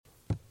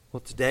Well,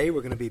 today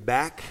we're going to be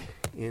back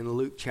in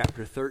Luke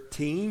chapter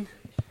 13.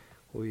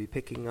 We'll be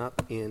picking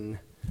up in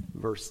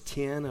verse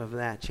 10 of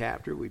that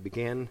chapter. We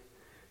began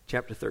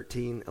chapter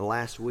 13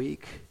 last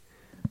week.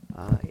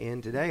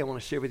 And today I want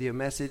to share with you a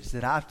message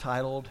that I've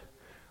titled,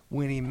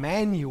 When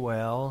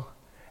Emmanuel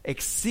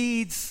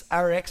Exceeds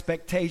Our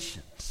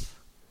Expectations.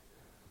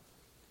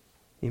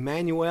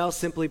 Emmanuel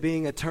simply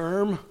being a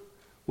term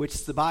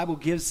which the Bible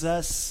gives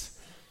us,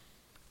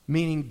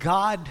 meaning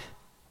God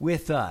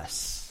with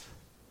us.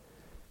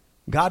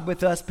 God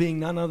with us being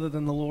none other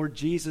than the Lord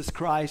Jesus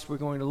Christ. We're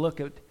going to look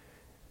at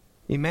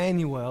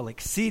Emmanuel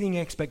exceeding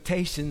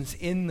expectations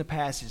in the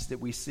passage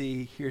that we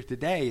see here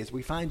today, as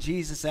we find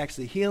Jesus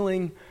actually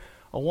healing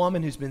a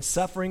woman who's been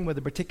suffering with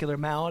a particular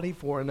malady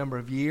for a number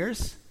of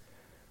years.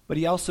 But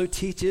he also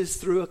teaches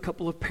through a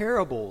couple of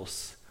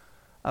parables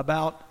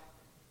about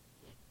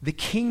the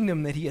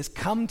kingdom that he has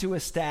come to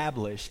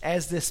establish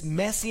as this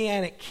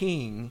messianic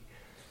king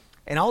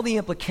and all the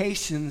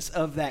implications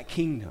of that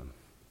kingdom.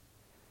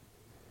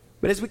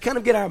 But as we kind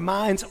of get our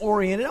minds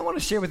oriented, I want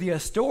to share with you a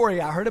story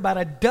I heard about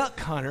a duck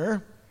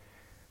hunter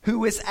who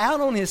was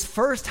out on his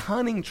first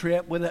hunting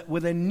trip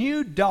with a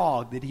new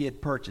dog that he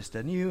had purchased,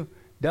 a new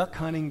duck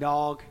hunting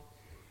dog.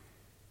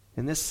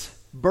 And this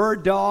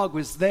bird dog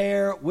was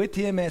there with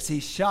him as he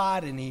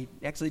shot, and he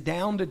actually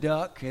downed a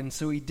duck. And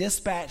so he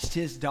dispatched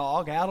his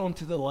dog out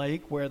onto the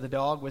lake where the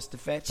dog was to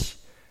fetch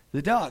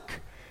the duck.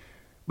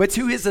 But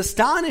to his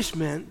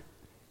astonishment,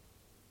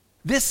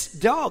 this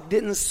dog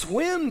didn't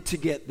swim to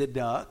get the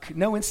duck.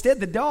 No,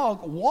 instead the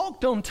dog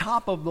walked on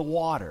top of the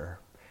water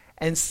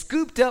and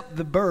scooped up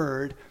the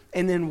bird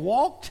and then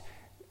walked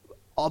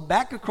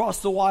back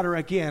across the water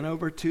again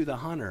over to the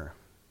hunter.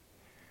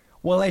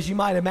 Well, as you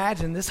might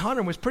imagine, this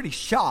hunter was pretty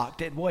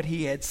shocked at what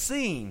he had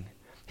seen.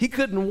 He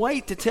couldn't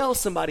wait to tell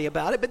somebody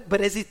about it, but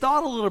as he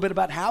thought a little bit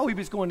about how he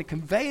was going to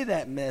convey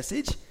that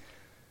message,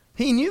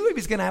 he knew he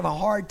was going to have a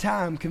hard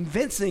time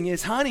convincing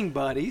his hunting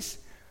buddies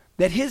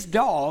that his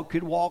dog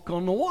could walk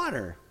on the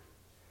water.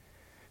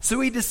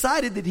 So he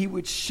decided that he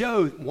would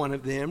show one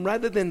of them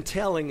rather than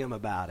telling him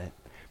about it.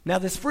 Now,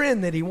 this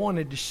friend that he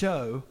wanted to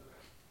show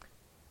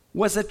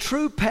was a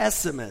true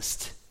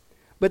pessimist.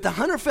 But the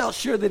hunter felt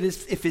sure that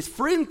if his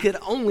friend could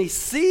only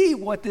see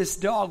what this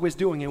dog was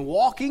doing and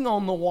walking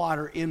on the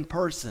water in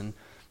person,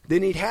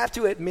 then he'd have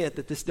to admit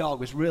that this dog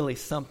was really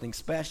something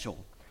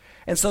special.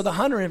 And so the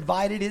hunter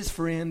invited his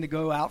friend to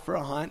go out for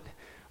a hunt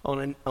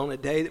on a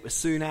day that was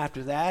soon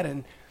after that.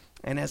 And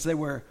as they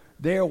were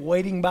there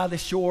waiting by the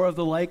shore of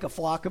the lake, a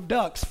flock of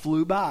ducks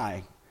flew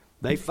by.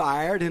 They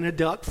fired and a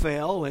duck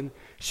fell, and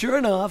sure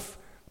enough,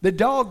 the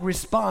dog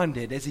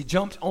responded as he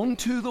jumped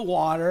onto the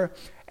water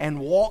and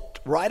walked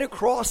right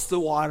across the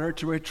water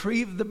to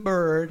retrieve the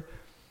bird,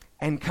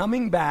 and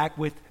coming back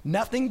with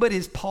nothing but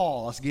his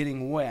paws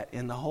getting wet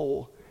in the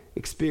whole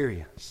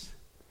experience.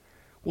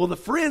 Well, the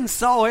friend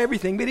saw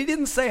everything, but he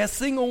didn't say a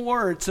single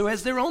word. So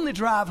as they're on the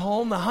drive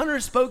home, the hunter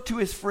spoke to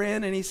his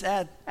friend, and he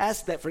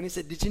asked that friend, he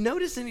said, "Did you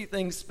notice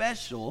anything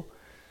special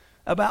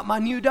about my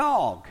new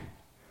dog?"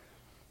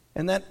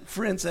 And that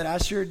friend said, "I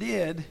sure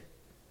did.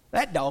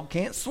 That dog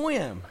can't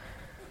swim."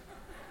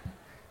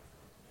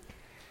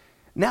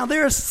 Now,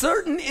 there are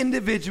certain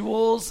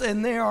individuals,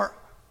 and there are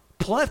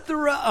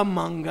plethora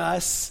among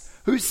us,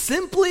 who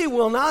simply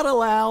will not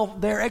allow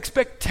their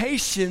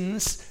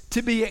expectations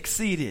to be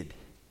exceeded.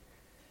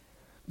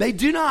 They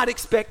do not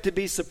expect to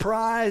be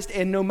surprised,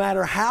 and no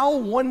matter how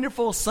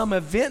wonderful some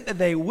event that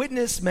they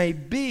witness may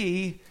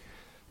be,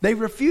 they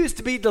refuse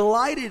to be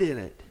delighted in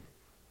it.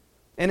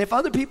 And if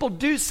other people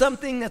do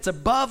something that's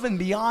above and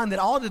beyond that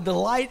ought to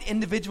delight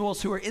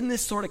individuals who are in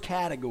this sort of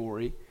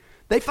category,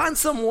 they find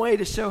some way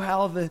to show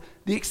how the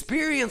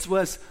experience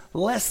was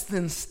less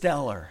than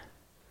stellar.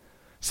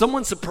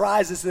 Someone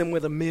surprises them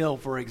with a meal,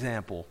 for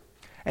example,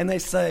 and they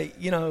say,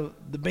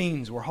 the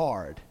beans were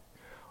hard.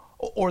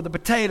 Or the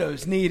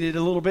potatoes needed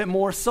a little bit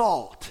more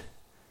salt.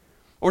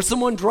 Or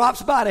someone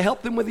drops by to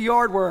help them with the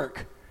yard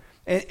work.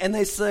 And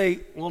they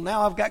say, well,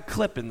 now I've got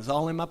clippings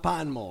all in my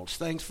pine mulch.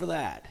 Thanks for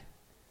that.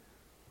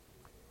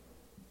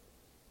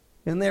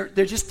 And they're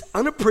just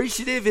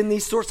unappreciative in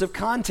these sorts of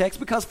contexts,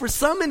 because for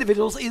some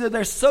individuals, either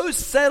they're so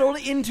settled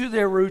into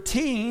their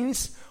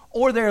routines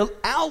or their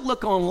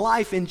outlook on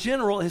life in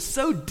general is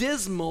so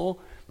dismal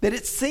that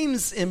it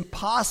seems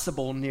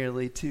impossible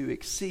nearly to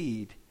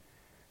exceed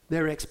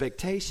their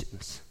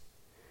expectations.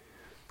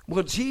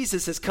 Well,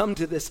 Jesus has come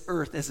to this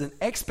earth as an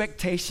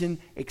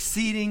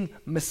expectation-exceeding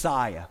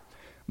Messiah.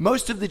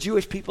 Most of the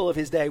Jewish people of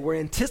his day were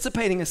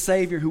anticipating a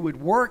Savior who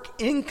would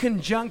work in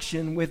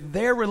conjunction with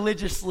their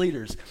religious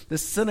leaders, the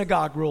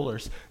synagogue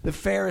rulers, the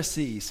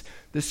Pharisees,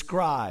 the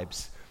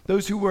scribes,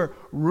 those who were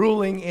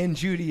ruling in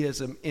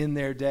Judaism in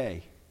their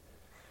day,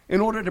 in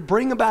order to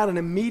bring about an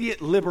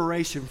immediate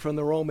liberation from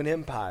the Roman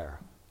Empire.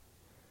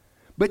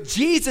 But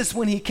Jesus,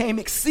 when he came,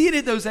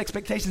 exceeded those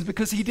expectations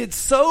because he did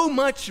so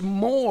much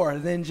more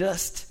than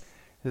just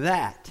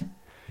that.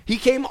 He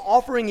came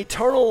offering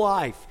eternal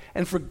life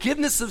and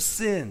forgiveness of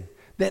sin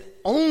that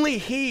only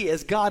he,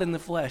 as God in the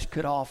flesh,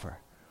 could offer.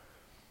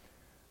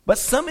 But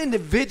some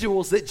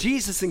individuals that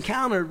Jesus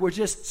encountered were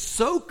just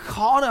so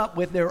caught up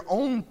with their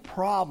own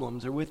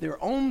problems or with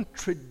their own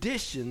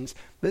traditions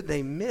that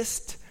they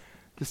missed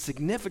the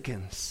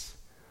significance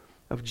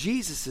of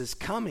Jesus'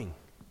 coming.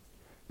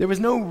 There was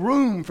no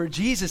room for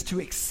Jesus to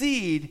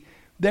exceed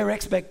their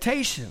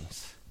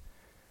expectations.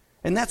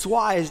 And that's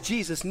why, as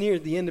Jesus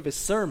neared the end of his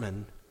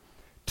sermon,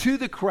 to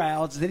the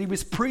crowds that he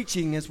was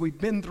preaching, as we've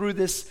been through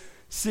this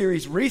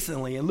series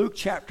recently in Luke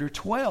chapter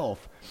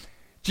 12,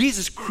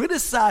 Jesus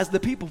criticized the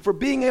people for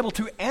being able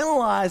to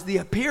analyze the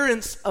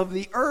appearance of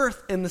the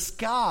earth and the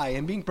sky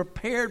and being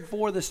prepared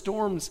for the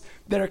storms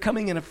that are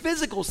coming in a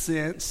physical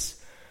sense,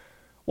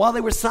 while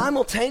they were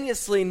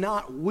simultaneously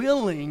not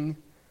willing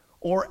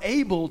or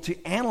able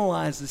to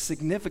analyze the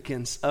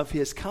significance of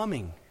his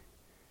coming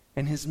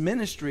and his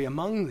ministry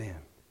among them.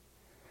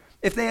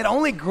 If they had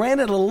only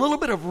granted a little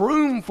bit of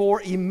room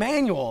for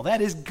Emmanuel,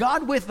 that is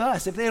God with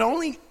us, if they had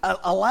only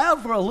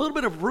allowed for a little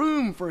bit of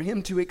room for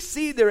him to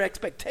exceed their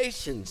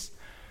expectations,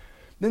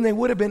 then they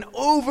would have been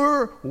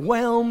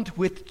overwhelmed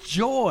with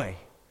joy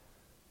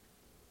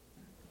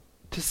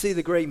to see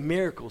the great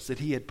miracles that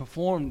he had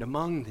performed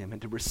among them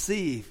and to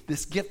receive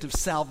this gift of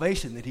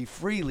salvation that he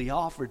freely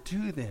offered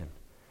to them.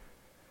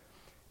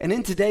 And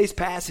in today's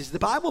passage, the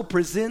Bible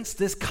presents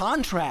this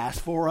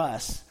contrast for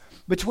us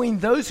between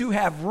those who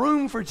have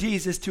room for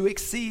Jesus to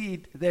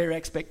exceed their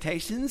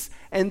expectations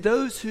and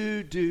those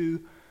who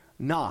do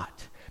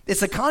not.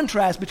 It's a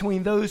contrast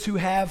between those who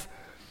have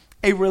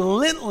a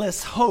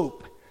relentless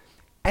hope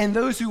and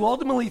those who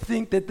ultimately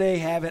think that they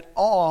have it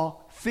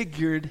all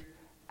figured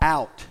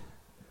out.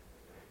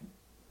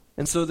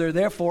 And so they're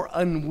therefore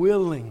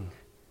unwilling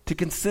to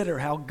consider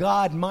how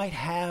God might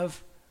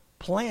have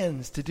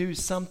plans to do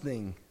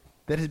something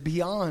that is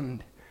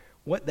beyond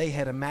what they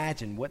had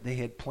imagined, what they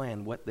had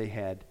planned, what they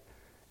had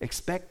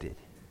expected.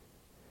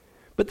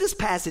 But this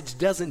passage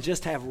doesn't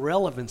just have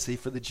relevancy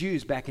for the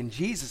Jews back in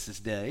Jesus'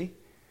 day.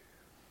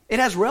 It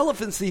has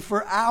relevancy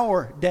for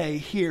our day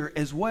here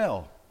as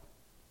well.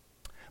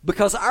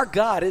 Because our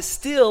God is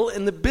still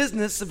in the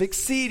business of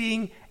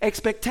exceeding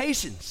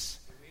expectations.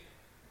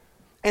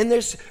 And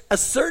there's a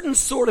certain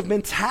sort of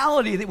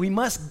mentality that we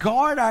must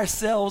guard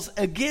ourselves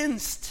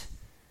against.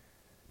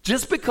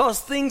 Just because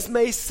things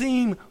may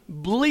seem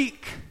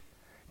bleak,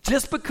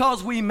 just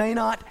because we may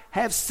not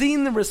have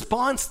seen the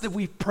response that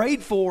we've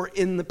prayed for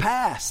in the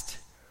past,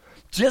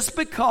 just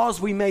because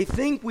we may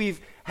think we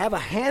have a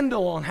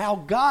handle on how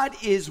God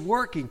is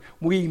working,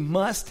 we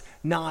must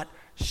not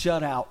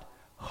shut out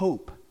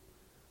hope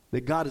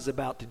that God is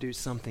about to do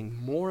something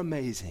more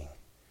amazing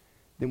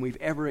than we've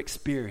ever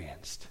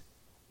experienced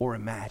or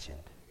imagined.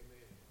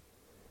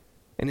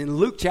 And in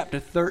Luke chapter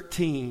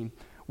 13,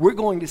 we're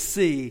going to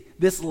see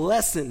this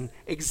lesson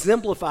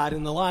exemplified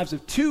in the lives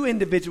of two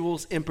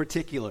individuals in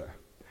particular.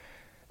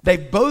 They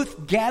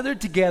both gathered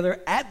together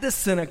at the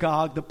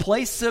synagogue, the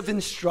place of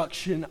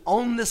instruction,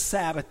 on the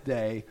Sabbath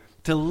day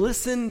to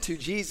listen to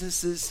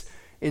Jesus'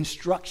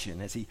 instruction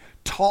as he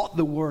taught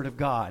the Word of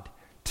God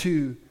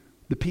to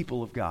the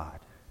people of God.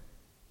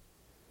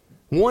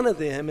 One of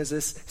them is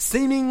this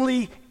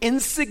seemingly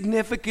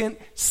insignificant,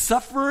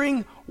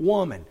 suffering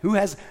woman who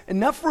has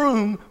enough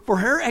room for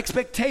her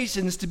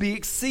expectations to be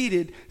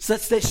exceeded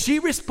such that she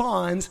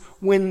responds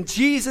when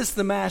Jesus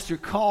the Master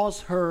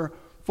calls her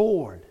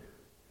forward.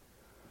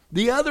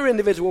 The other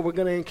individual we're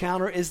going to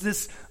encounter is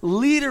this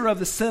leader of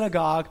the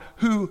synagogue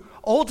who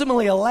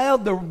ultimately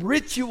allowed the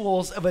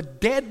rituals of a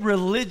dead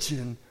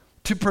religion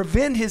to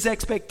prevent his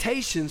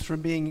expectations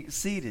from being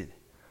exceeded,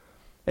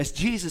 as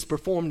Jesus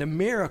performed a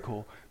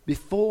miracle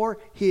before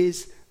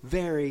his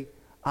very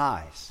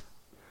eyes.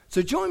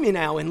 So join me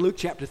now in Luke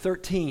chapter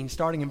 13,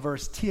 starting in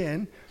verse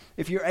 10.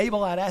 If you're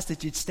able, I'd ask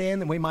that you'd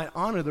stand, that we might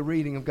honor the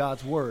reading of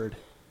God's Word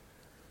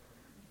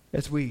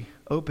as we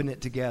open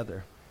it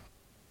together.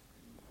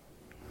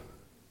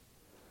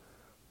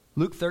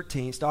 Luke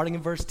 13, starting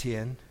in verse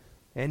 10,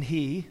 and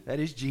he, that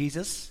is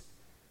Jesus,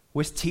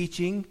 was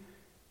teaching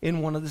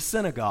in one of the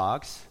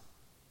synagogues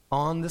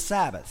on the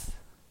Sabbath.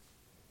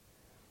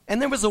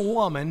 And there was a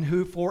woman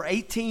who for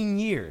 18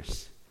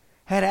 years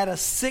had had a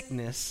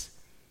sickness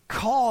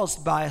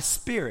caused by a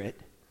spirit,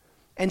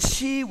 and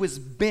she was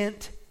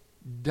bent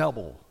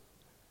double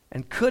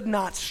and could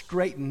not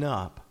straighten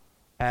up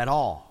at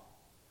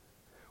all.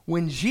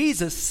 When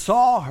Jesus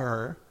saw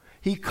her,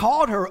 he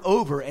called her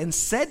over and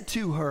said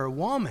to her,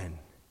 "Woman,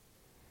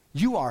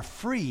 you are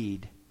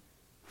freed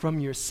from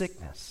your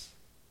sickness."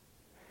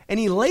 And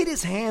he laid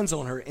his hands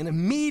on her, and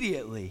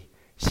immediately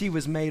she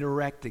was made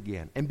erect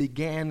again and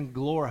began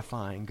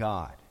glorifying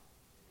God.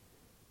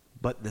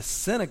 But the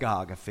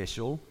synagogue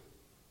official,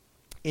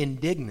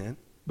 indignant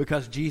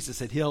because Jesus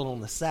had healed on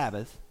the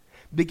Sabbath,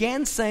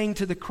 began saying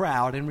to the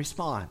crowd in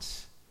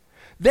response,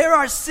 "There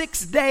are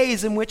 6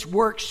 days in which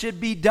work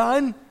should be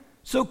done,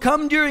 so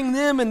come during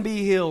them and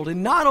be healed,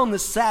 and not on the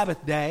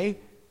Sabbath day."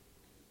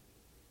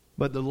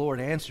 But the Lord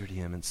answered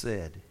him and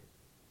said,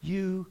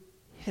 "You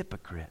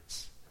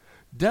hypocrites!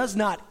 Does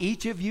not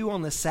each of you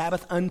on the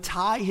Sabbath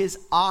untie his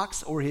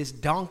ox or his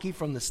donkey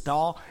from the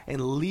stall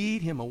and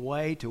lead him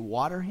away to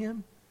water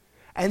him?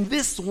 And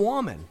this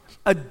woman,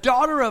 a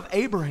daughter of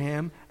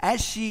Abraham,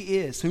 as she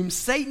is, whom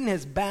Satan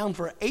has bound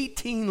for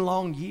 18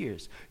 long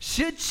years,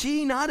 should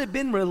she not have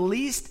been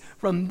released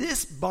from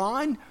this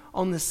bond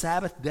on the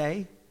Sabbath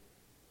day?"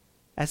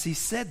 As he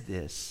said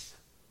this,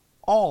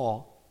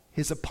 all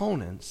his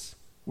opponents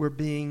were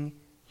being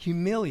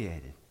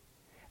humiliated,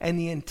 and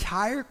the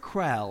entire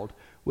crowd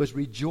was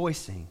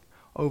rejoicing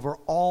over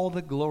all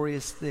the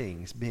glorious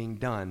things being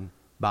done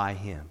by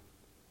him.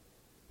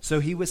 So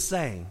he was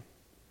saying,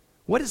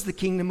 "What is the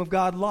kingdom of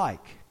God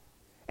like?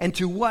 And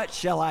to what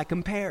shall I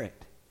compare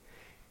it?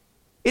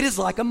 It is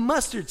like a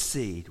mustard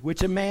seed,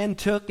 which a man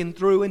took and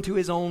threw into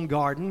his own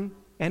garden,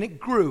 and it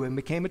grew and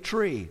became a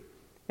tree,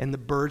 and the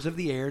birds of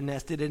the air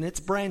nested in its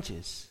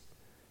branches."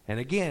 And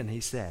again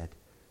he said,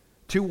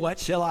 "To what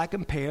shall I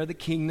compare the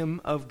kingdom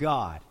of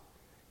God?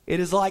 It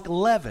is like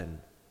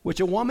leaven, which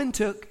a woman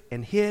took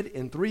and hid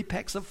in 3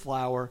 pecks of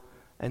flour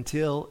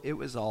until it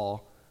was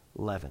all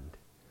leavened."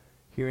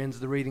 Here ends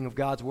the reading of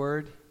God's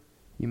word.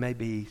 You may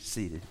be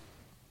seated.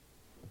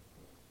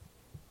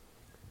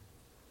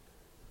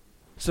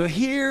 So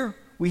here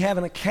we have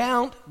an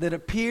account that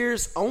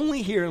appears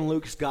only here in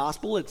Luke's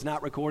gospel. It's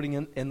not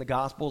recording in the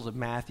gospels of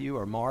Matthew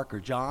or Mark or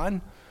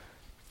John.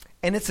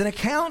 And it's an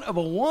account of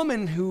a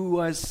woman who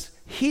was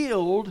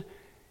healed,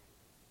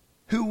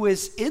 who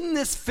was in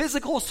this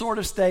physical sort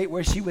of state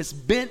where she was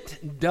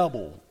bent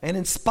double. And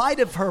in spite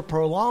of her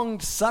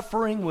prolonged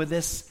suffering with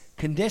this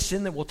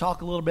condition that we'll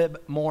talk a little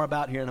bit more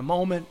about here in a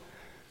moment,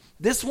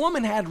 this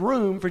woman had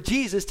room for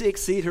Jesus to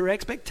exceed her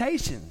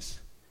expectations.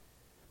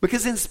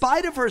 Because in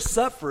spite of her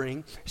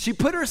suffering, she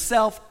put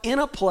herself in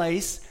a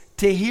place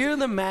to hear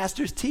the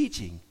Master's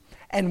teaching.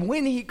 And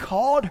when he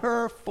called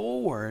her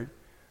forward,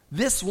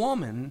 this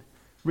woman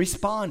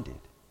responded.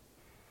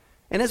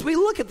 And as we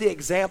look at the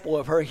example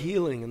of her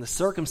healing and the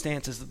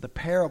circumstances of the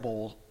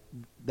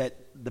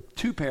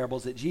two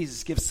parables that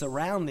Jesus gives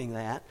surrounding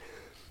that,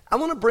 I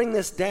want to bring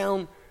this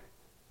down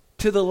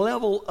to the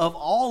level of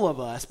all of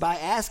us by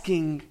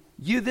asking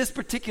you this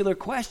particular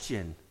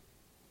question.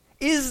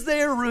 Is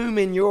there room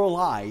in your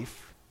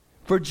life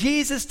for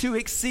Jesus to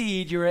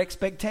exceed your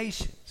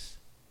expectations?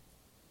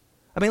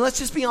 I mean, let's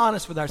just be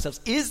honest with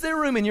ourselves. Is there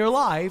room in your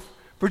life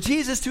for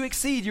Jesus to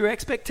exceed your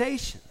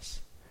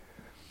expectations?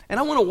 And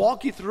I want to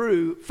walk you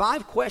through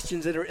 5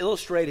 questions that are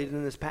illustrated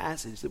in this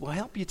passage that will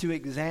help you to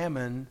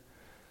examine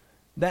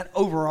that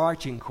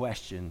overarching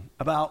question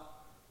about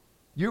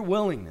your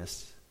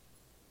willingness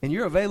and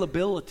your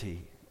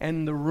availability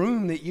and the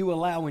room that you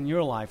allow in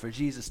your life for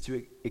Jesus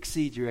to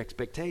exceed your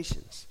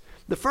expectations.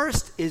 The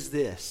first is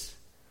this: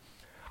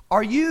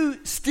 are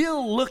you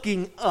still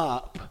looking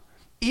up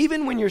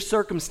even when your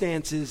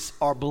circumstances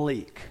are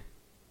bleak?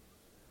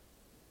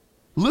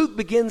 Luke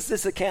begins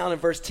this account in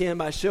verse 10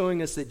 by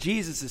showing us that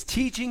Jesus is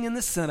teaching in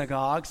the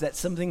synagogues. That's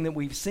something that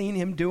we've seen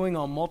him doing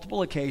on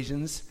multiple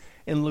occasions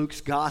in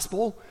Luke's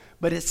gospel.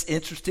 But it's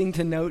interesting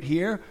to note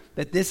here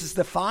that this is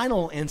the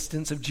final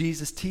instance of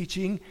Jesus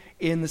teaching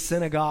in the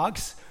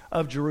synagogues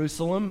of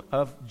Jerusalem,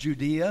 of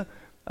Judea,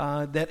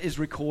 that is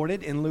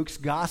recorded in Luke's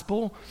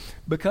gospel,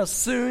 because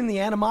soon the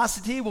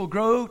animosity will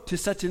grow to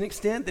such an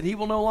extent that he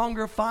will no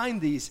longer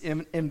find these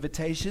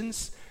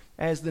invitations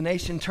as the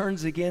nation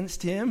turns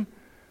against him.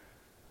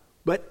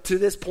 But to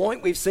this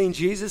point, we've seen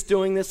Jesus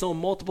doing this on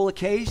multiple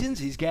occasions.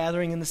 He's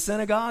gathering in the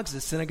synagogues.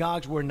 The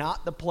synagogues were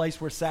not the place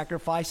where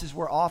sacrifices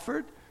were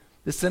offered.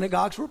 The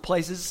synagogues were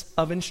places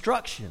of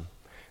instruction.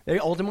 They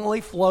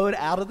ultimately flowed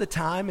out of the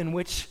time in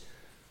which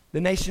the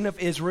nation of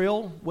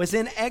Israel was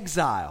in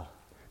exile.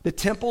 The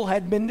temple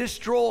had been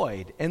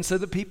destroyed, and so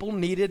the people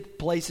needed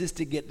places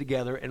to get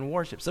together and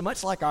worship. So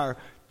much like our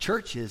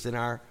churches in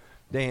our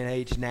day and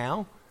age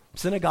now,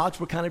 synagogues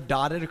were kind of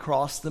dotted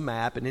across the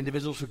map, and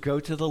individuals would go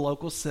to the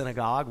local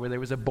synagogue where there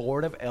was a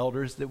board of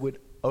elders that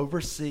would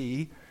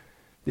oversee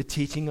the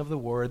teaching of the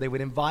word. They would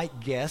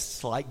invite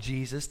guests like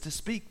Jesus to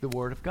speak the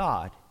word of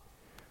God.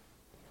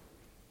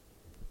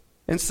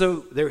 And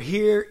so they're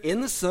here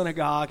in the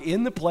synagogue,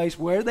 in the place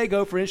where they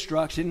go for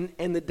instruction,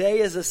 and the day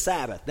is a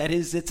Sabbath. That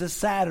is, it's a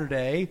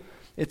Saturday.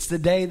 It's the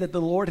day that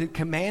the Lord had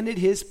commanded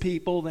his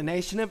people, the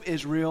nation of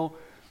Israel,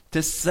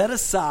 to set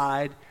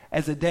aside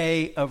as a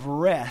day of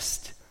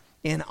rest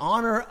in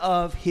honor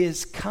of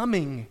his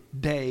coming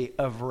day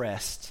of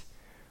rest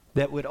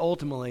that would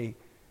ultimately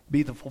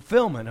be the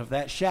fulfillment of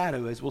that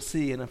shadow, as we'll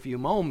see in a few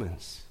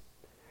moments.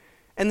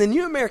 And the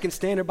New American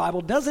Standard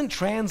Bible doesn't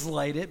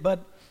translate it,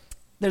 but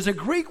there's a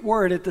Greek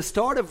word at the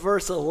start of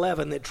verse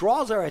 11 that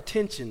draws our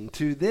attention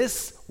to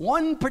this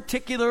one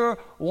particular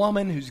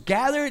woman who's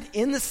gathered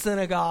in the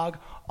synagogue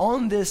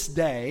on this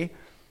day.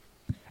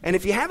 And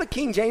if you have a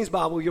King James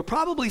Bible, you'll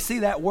probably see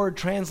that word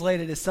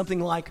translated as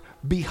something like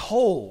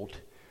behold.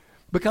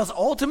 Because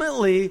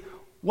ultimately,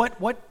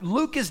 what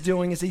Luke is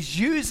doing is he's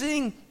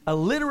using a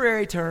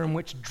literary term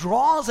which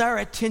draws our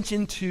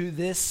attention to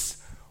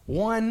this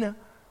one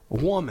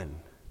woman.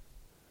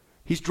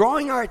 He's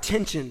drawing our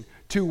attention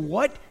to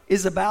what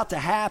is about to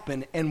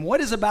happen, and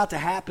what is about to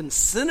happen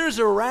centers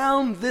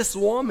around this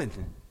woman.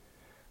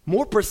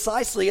 More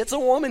precisely, it's a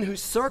woman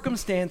whose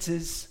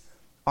circumstances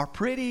are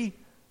pretty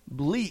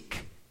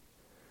bleak.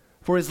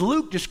 For as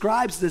Luke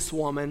describes this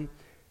woman,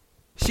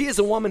 she is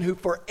a woman who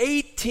for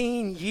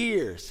 18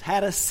 years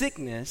had a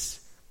sickness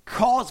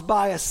caused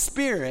by a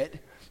spirit,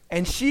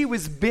 and she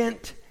was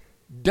bent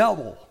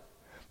double.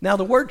 Now,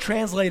 the word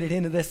translated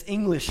into this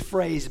English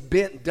phrase,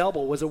 bent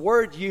double, was a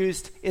word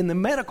used in the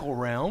medical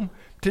realm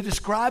to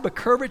describe a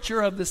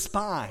curvature of the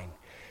spine.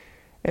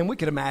 And we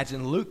could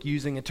imagine Luke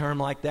using a term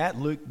like that.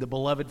 Luke, the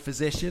beloved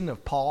physician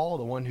of Paul,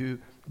 the one who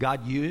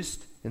God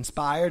used,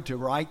 inspired to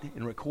write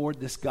and record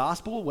this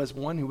gospel, was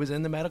one who was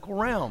in the medical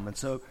realm. And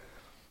so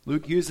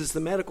Luke uses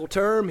the medical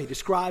term. He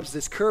describes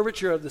this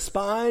curvature of the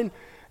spine.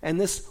 And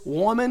this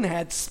woman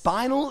had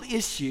spinal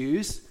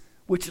issues,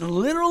 which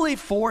literally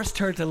forced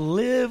her to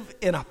live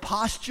in a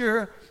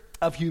posture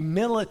of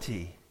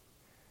humility.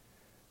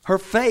 Her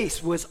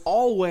face was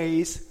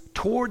always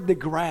toward the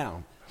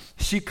ground.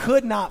 She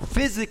could not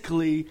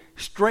physically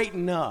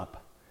straighten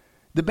up.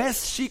 The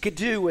best she could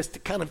do was to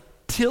kind of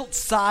tilt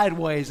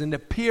sideways and to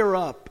peer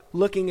up,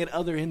 looking at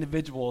other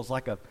individuals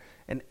like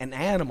an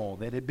animal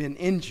that had been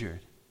injured.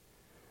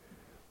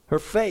 Her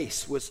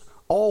face was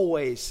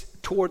always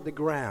toward the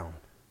ground.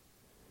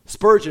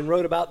 Spurgeon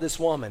wrote about this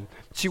woman.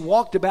 She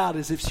walked about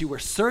as if she were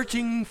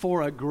searching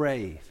for a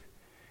grave,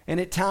 and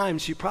at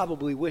times she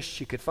probably wished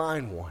she could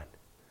find one.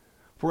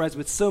 For as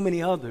with so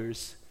many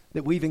others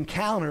that we've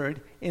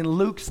encountered in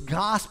Luke's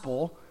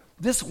gospel,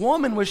 this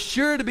woman was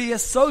sure to be a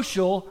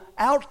social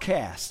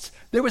outcast.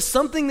 There was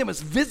something that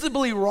was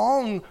visibly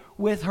wrong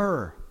with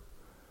her.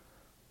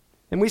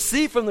 And we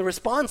see from the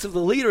response of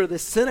the leader of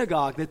this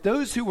synagogue that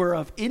those who were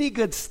of any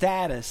good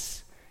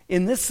status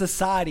in this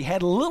society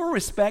had little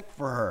respect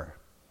for her.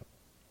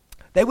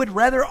 They would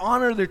rather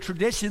honor the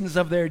traditions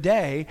of their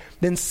day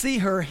than see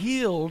her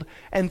healed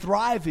and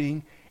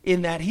thriving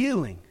in that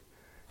healing.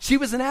 She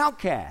was an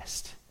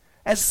outcast.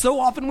 As so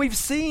often we've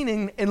seen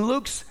in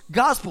Luke's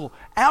gospel,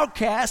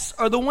 outcasts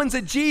are the ones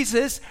that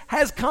Jesus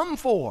has come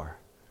for.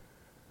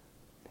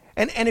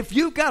 And if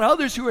you've got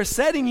others who are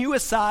setting you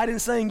aside and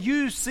saying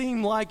you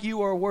seem like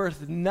you are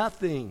worth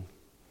nothing,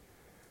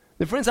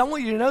 then friends, I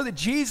want you to know that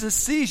Jesus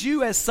sees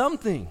you as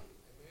something,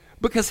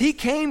 because he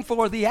came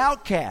for the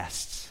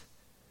outcasts.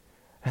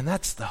 And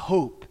that's the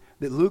hope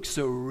that Luke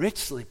so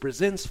richly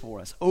presents for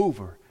us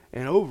over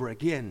and over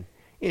again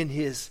in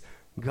his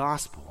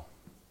gospel.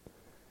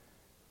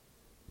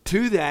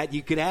 To that,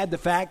 you could add the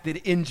fact that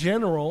in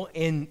general,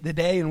 in the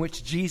day in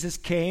which Jesus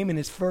came in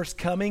his first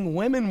coming,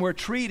 women were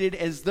treated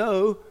as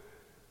though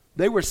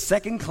they were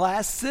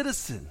second-class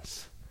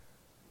citizens.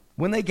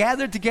 When they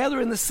gathered together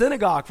in the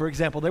synagogue, for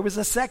example, there was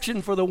a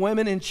section for the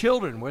women and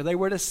children where they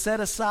were to set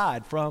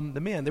aside from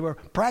the men. They were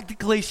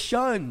practically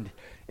shunned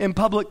in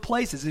public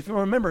places. If you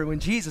remember when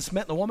Jesus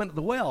met the woman at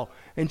the well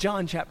in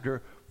John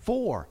chapter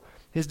 4,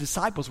 his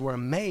disciples were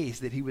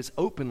amazed that he was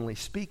openly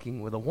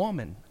speaking with a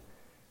woman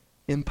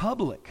in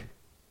public.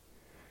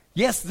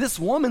 Yes, this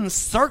woman's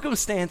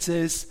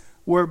circumstances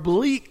were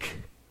bleak.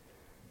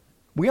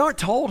 We aren't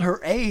told her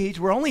age.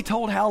 We're only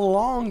told how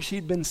long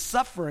she'd been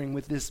suffering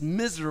with this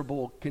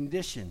miserable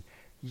condition,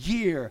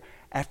 year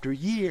after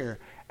year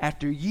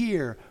after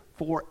year,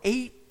 for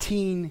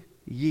 18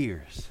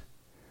 years.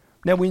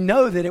 Now, we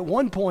know that at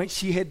one point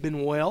she had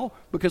been well,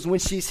 because when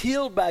she's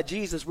healed by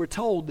Jesus, we're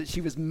told that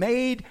she was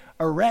made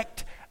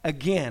erect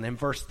again in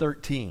verse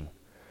 13.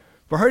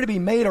 For her to be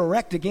made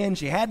erect again,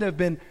 she had to have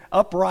been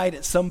upright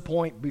at some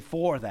point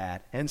before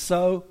that. And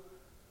so,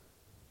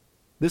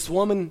 this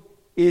woman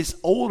is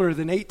older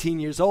than 18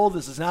 years old.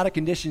 This is not a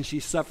condition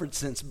she's suffered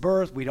since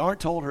birth. We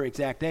aren't told her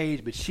exact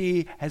age, but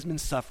she has been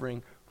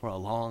suffering for a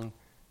long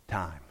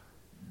time.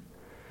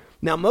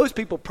 Now, most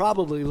people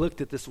probably looked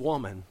at this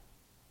woman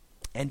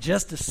and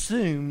just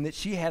assumed that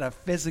she had a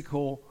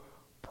physical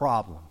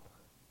problem.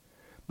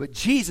 But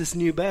Jesus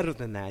knew better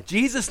than that.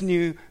 Jesus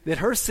knew that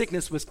her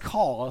sickness was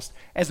caused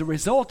as a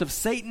result of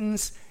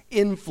Satan's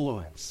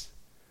influence,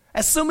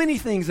 as so many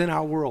things in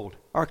our world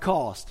are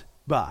caused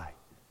by.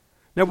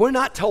 Now, we're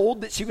not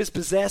told that she was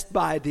possessed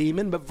by a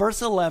demon, but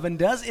verse 11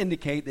 does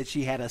indicate that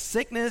she had a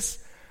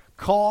sickness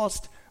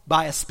caused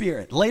by a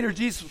spirit. Later,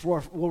 Jesus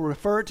will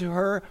refer to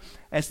her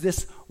as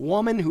this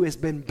woman who has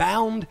been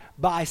bound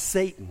by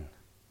Satan.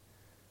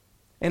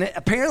 And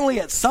apparently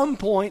at some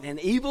point, an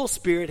evil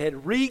spirit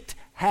had wreaked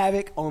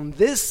havoc on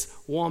this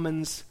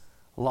woman's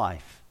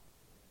life.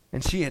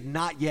 And she had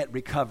not yet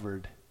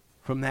recovered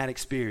from that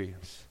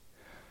experience.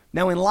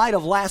 Now, in light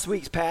of last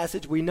week's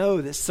passage, we know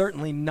that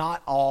certainly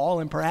not all,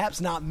 and perhaps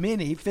not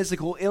many,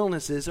 physical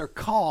illnesses are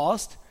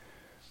caused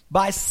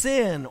by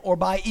sin or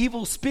by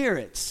evil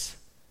spirits.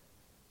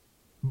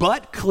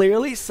 But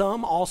clearly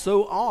some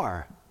also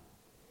are.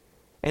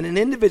 And an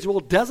individual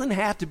doesn't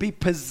have to be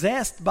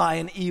possessed by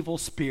an evil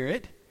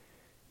spirit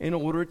in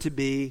order to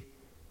be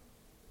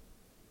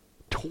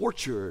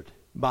tortured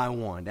by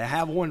one, to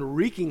have one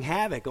wreaking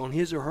havoc on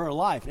his or her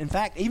life. In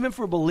fact, even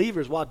for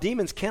believers, while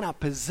demons cannot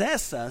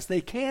possess us,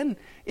 they can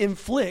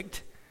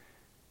inflict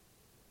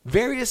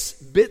various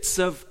bits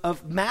of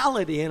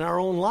malady in our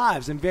own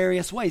lives in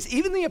various ways.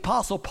 Even the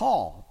Apostle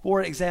Paul,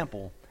 for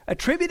example,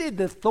 attributed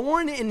the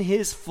thorn in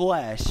his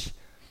flesh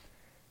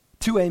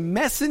to a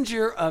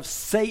messenger of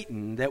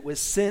Satan that was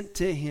sent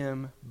to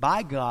him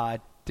by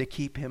God to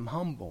keep him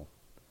humble.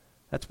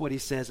 That's what he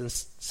says in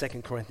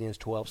 2 Corinthians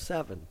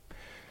 12:7.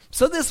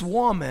 So this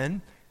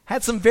woman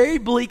had some very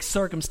bleak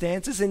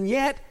circumstances, and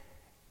yet,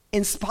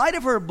 in spite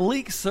of her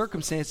bleak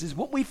circumstances,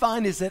 what we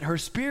find is that her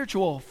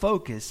spiritual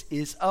focus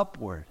is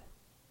upward.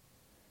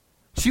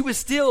 She was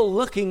still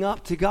looking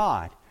up to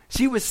God.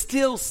 She was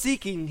still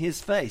seeking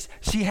his face.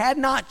 She had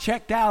not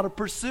checked out of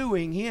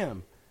pursuing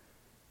him.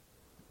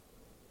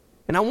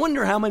 And I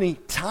wonder how many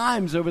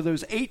times over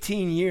those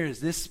 18 years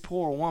this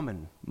poor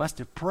woman must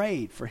have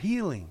prayed for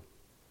healing.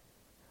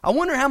 I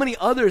wonder how many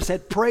others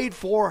had prayed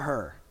for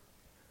her.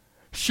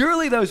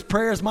 Surely those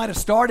prayers might have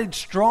started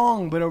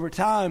strong, but over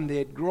time they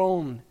had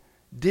grown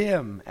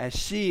dim as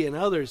she and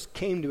others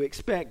came to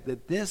expect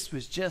that this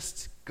was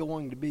just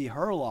going to be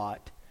her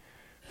lot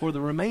for the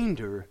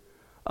remainder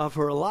of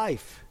her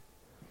life.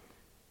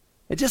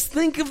 And just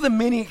think of the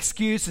many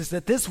excuses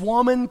that this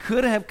woman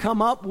could have come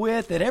up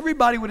with, that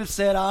everybody would have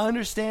said, I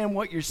understand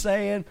what you're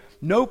saying,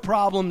 no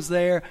problems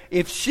there,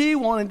 if she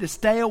wanted to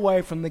stay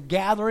away from the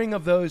gathering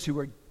of those who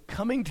were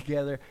coming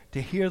together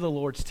to hear the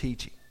Lord's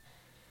teaching.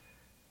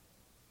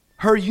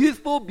 Her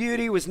youthful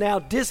beauty was now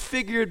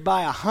disfigured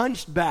by a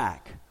hunched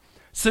back,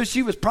 so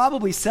she was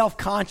probably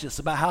self-conscious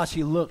about how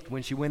she looked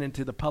when she went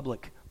into the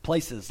public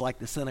places like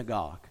the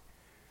synagogue.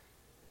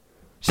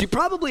 She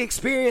probably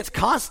experienced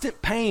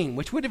constant pain,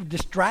 which would have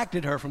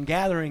distracted her from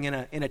gathering in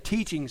a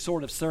teaching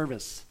sort of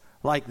service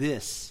like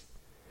this.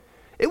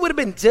 It would have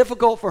been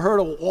difficult for her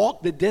to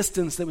walk the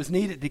distance that was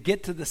needed to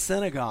get to the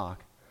synagogue.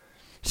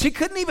 She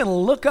couldn't even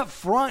look up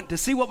front to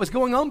see what was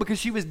going on because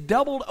she was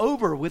doubled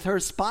over with her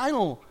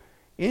spinal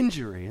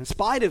injury. In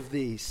spite of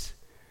these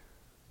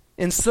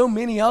and so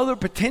many other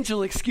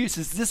potential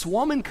excuses this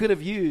woman could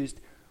have used,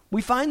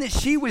 we find that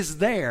she was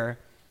there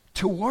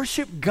to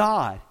worship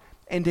God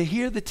and to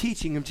hear the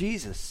teaching of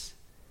Jesus.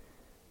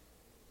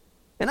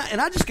 And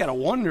I just got to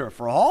wonder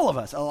for all of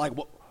us, like,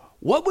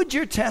 what would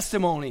your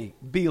testimony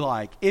be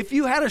like if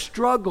you had a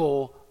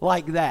struggle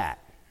like that?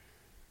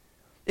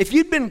 If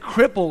you'd been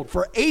crippled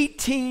for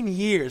 18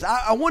 years,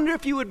 I wonder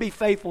if you would be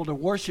faithful to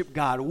worship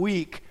God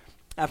week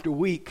after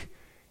week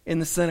in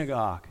the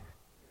synagogue.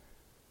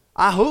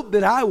 I hope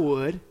that I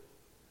would.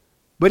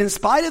 But in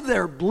spite of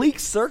their bleak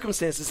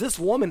circumstances, this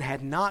woman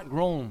had not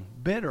grown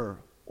bitter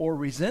or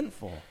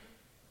resentful,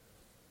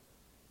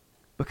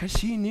 because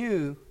she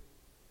knew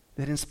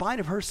that in spite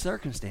of her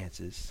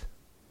circumstances,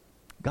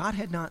 God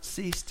had not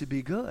ceased to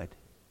be good.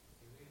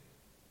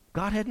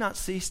 God had not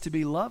ceased to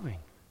be loving.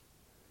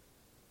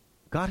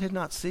 God had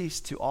not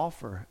ceased to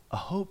offer a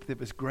hope that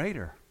was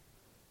greater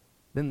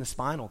than the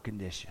spinal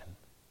condition,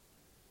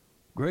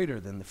 greater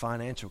than the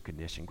financial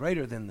condition,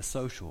 greater than the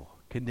social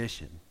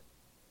condition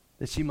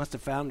that she must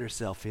have found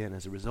herself in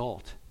as a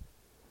result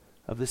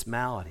of this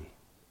malady.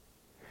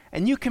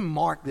 And you can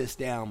mark this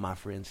down, my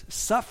friends.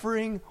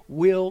 Suffering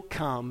will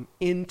come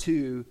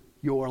into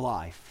your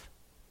life.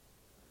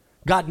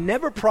 God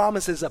never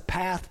promises a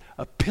path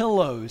of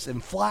pillows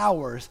and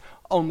flowers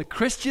on the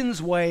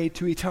Christian's way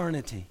to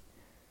eternity.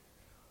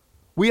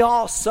 We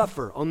all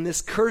suffer on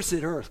this cursed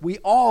earth. We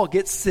all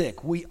get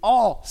sick. We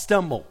all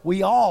stumble.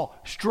 We all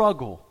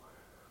struggle.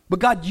 But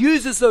God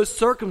uses those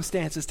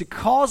circumstances to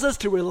cause us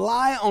to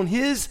rely on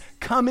His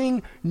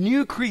coming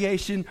new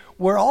creation,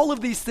 where all of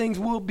these things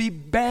will be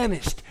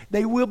banished.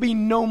 They will be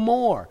no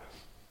more.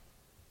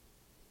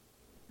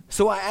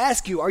 So I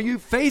ask you, are you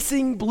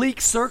facing bleak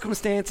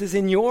circumstances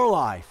in your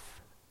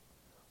life?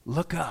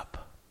 Look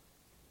up,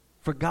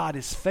 for God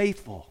is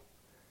faithful,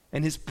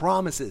 and His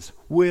promises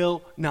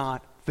will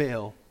not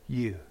fail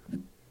you.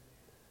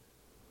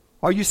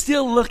 Are you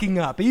still looking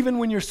up, even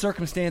when your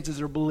circumstances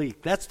are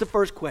bleak? That's the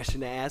first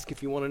question to ask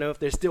if you want to know if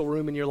there's still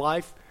room in your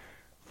life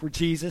for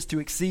Jesus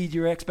to exceed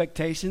your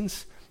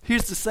expectations.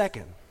 Here's the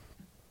second.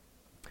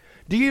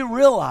 Do you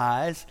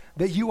realize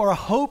that you are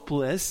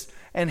hopeless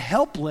and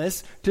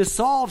helpless to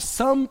solve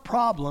some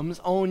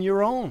problems on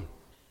your own?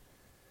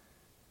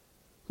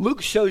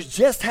 Luke shows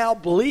just how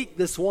bleak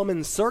this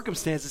woman's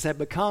circumstances have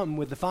become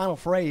with the final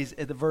phrase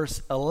at the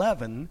verse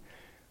 11,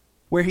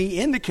 where he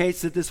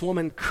indicates that this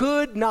woman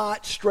could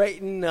not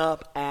straighten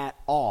up at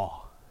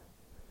all.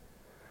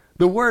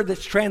 The word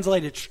that's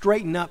translated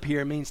straighten up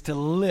here means to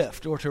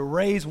lift or to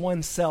raise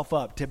oneself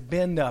up, to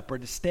bend up or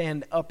to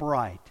stand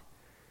upright.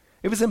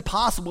 It was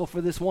impossible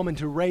for this woman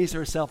to raise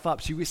herself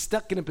up. She was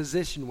stuck in a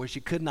position where she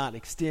could not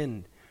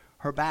extend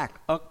her back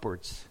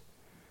upwards.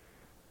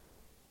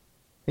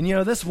 And you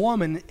know, this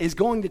woman is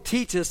going to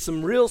teach us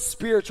some real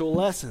spiritual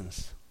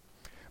lessons.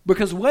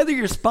 Because whether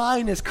your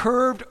spine is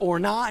curved or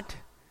not,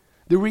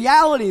 the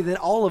reality that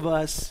all of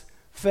us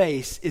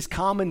face is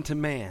common to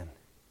man.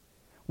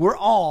 We're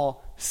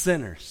all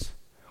sinners.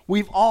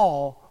 We've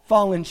all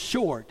fallen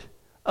short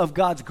of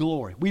God's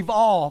glory. We've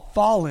all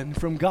fallen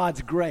from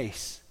God's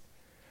grace.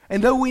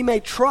 And though we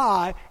may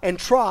try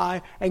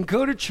and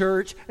go to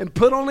church and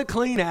put on a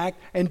clean act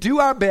and do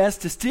our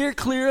best to steer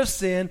clear of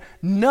sin,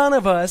 none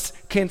of us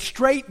can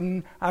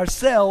straighten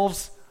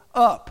ourselves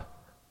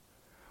up.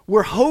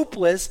 We're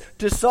hopeless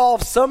to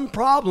solve some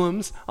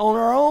problems on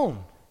our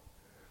own.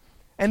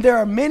 And there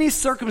are many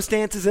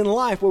circumstances in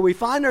life where we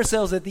find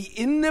ourselves at the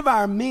end of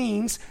our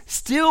means,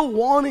 still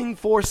wanting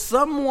for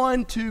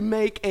someone to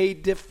make a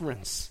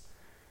difference.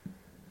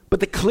 But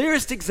the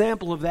clearest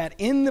example of that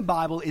in the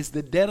Bible is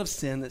the debt of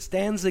sin that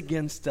stands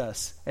against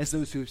us as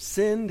those who've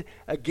sinned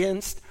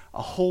against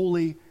a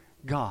holy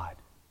God.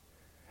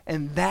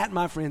 And that,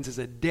 my friends, is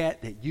a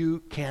debt that you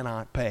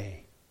cannot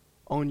pay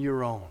on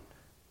your own.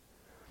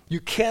 You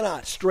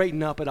cannot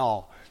straighten up at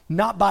all,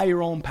 not by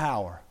your own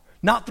power,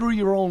 not through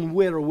your own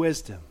wit or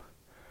wisdom,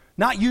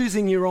 not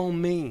using your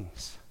own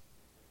means.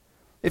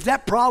 If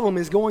that problem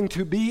is going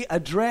to be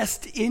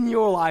addressed in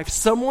your life,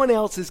 someone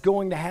else is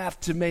going to have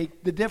to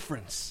make the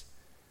difference.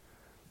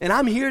 And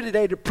I'm here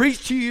today to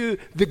preach to you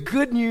the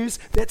good news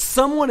that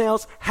someone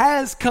else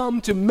has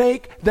come to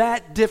make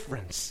that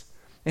difference.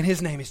 And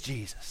his name is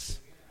Jesus.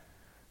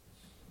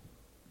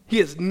 He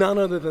is none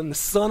other than the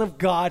Son of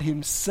God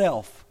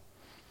himself,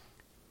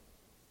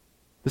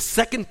 the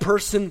second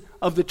person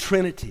of the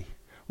Trinity,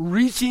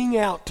 reaching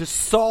out to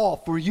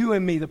solve for you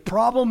and me the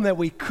problem that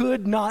we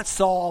could not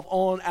solve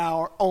on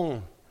our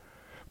own.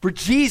 For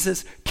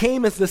Jesus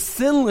came as the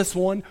sinless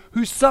one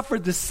who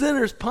suffered the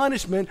sinner's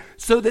punishment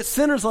so that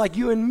sinners like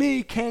you and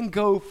me can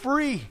go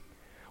free.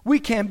 We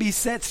can be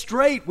set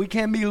straight. We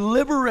can be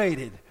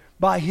liberated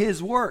by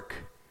his work.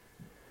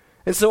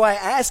 And so I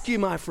ask you,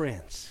 my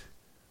friends,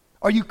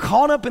 are you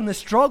caught up in the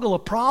struggle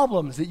of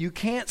problems that you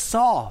can't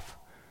solve?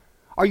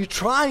 Are you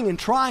trying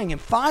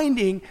and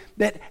finding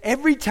that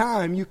every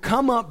time you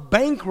come up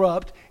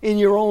bankrupt in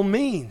your own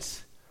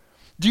means?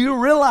 Do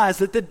you realize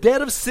that the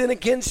debt of sin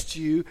against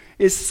you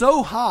is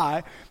so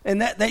high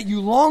and that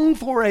you long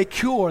for a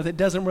cure that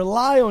doesn't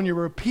rely on your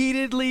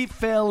repeatedly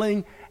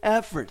failing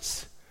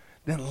efforts?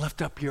 Then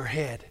lift up your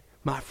head,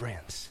 my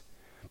friends,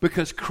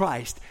 because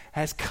Christ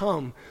has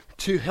come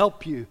to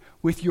help you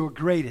with your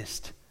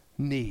greatest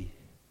need.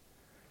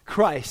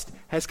 Christ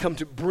has come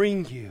to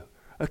bring you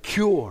a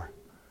cure.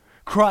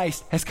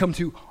 Christ has come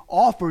to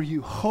offer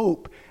you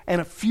hope and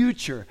a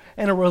future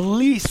and a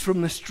release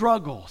from the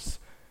struggles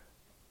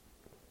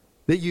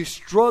that you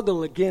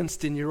struggle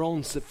against in your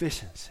own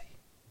sufficiency.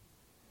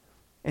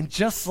 And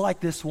just like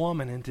this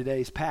woman in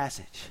today's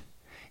passage,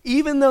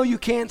 even though you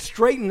can't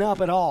straighten up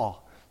at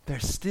all,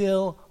 there's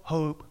still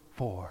hope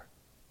for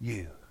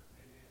you.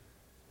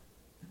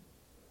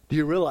 Do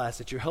you realize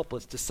that you're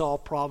helpless to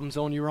solve problems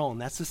on your own?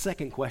 That's the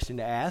second question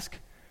to ask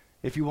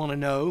if you want to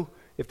know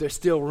if there's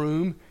still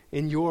room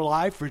in your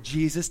life for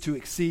Jesus to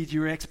exceed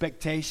your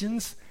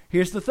expectations.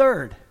 Here's the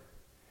third.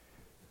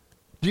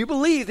 Do you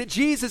believe that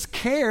Jesus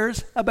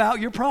cares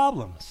about your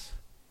problems?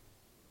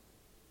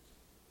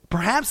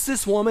 Perhaps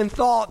this woman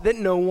thought that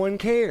no one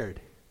cared.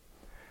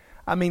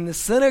 I mean, the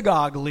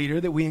synagogue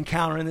leader that we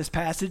encounter in this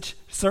passage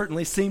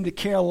certainly seemed to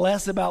care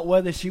less about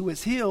whether she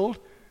was healed,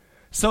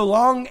 so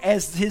long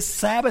as his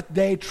Sabbath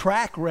day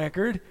track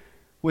record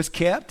was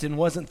kept and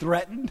wasn't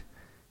threatened.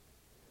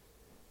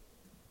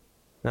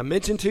 I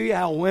mentioned to you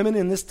how women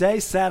in this day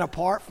sat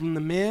apart from the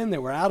men. They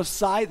were out of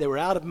sight. They were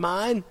out of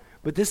mind.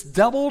 But this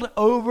doubled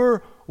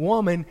over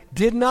woman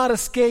did not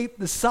escape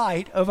the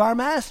sight of our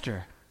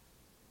master.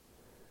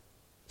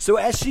 So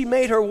as she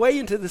made her way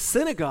into the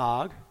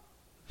synagogue,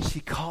 she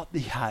caught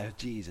the eye of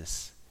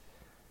Jesus.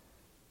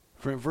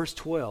 For in verse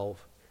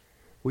 12,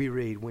 we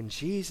read, when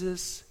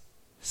Jesus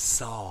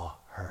saw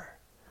her,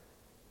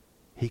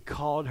 he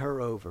called her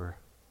over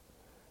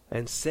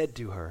and said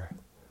to her,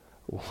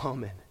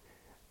 woman,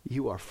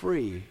 you are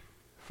free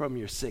from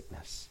your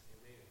sickness.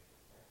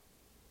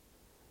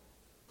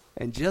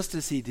 And just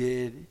as he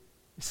did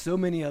so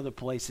many other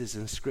places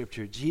in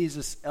Scripture,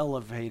 Jesus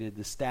elevated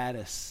the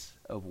status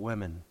of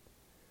women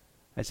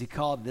as he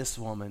called this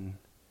woman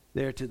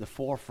there to the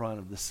forefront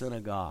of the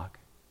synagogue.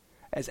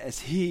 As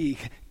he,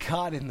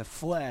 God in the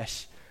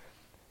flesh,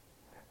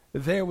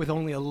 there with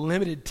only a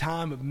limited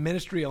time of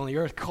ministry on the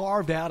earth,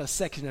 carved out a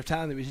section of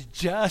time that was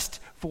just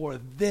for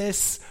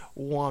this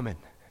woman,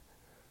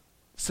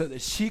 so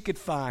that she could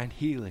find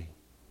healing.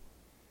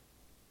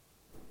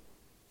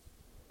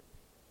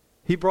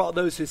 He brought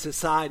those who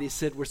society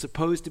said were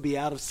supposed to be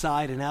out of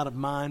sight and out of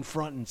mind,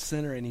 front and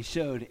center, and he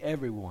showed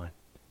everyone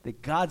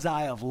that God's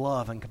eye of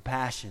love and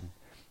compassion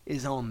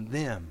is on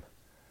them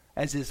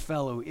as his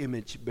fellow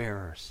image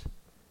bearers.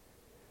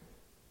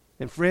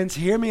 And friends,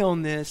 hear me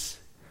on this.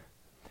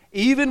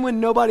 Even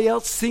when nobody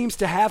else seems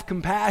to have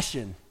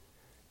compassion,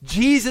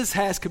 Jesus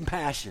has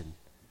compassion.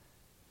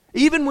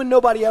 Even when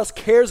nobody else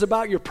cares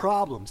about your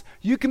problems,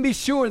 you can be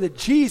sure that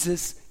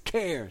Jesus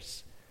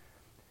cares.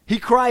 He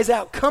cries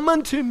out, come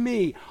unto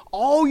me,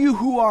 all you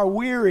who are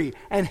weary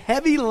and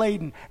heavy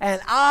laden,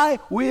 and I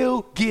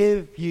will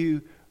give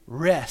you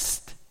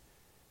rest.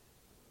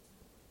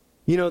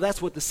 You know,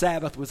 that's what the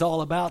Sabbath was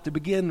all about to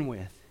begin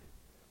with.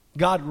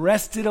 God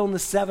rested on the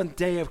seventh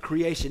day of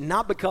creation,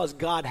 not because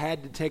God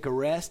had to take a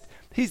rest.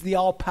 He's the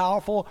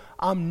all-powerful,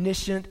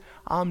 omniscient,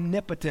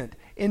 omnipotent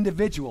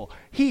individual.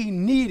 He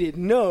needed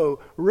no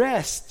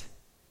rest.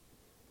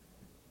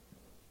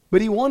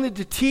 But he wanted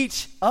to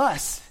teach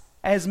us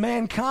as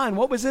mankind,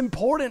 what was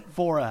important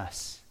for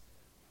us.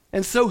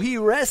 And so he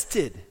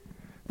rested.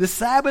 The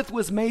Sabbath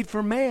was made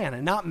for man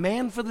and not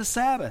man for the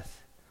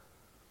Sabbath.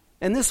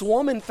 And this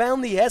woman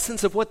found the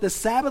essence of what the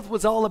Sabbath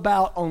was all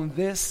about on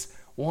this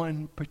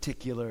one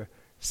particular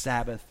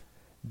Sabbath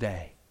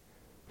day.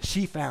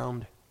 She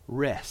found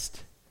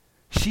rest.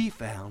 She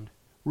found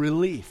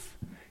relief.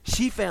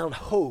 She found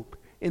hope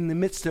in the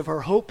midst of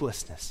her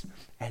hopelessness.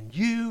 And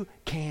you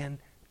can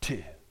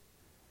too.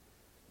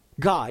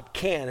 God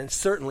can and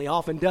certainly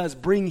often does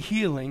bring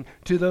healing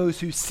to those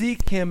who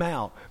seek him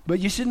out. But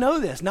you should know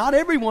this. Not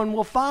everyone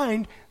will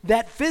find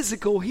that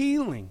physical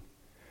healing.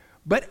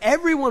 But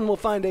everyone will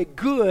find a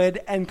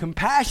good and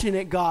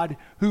compassionate God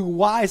who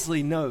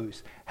wisely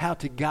knows how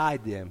to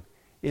guide them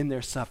in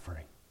their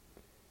suffering,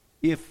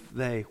 if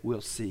they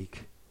will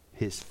seek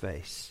his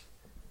face.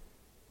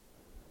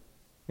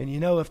 And you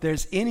know, if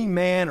there's any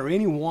man or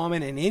any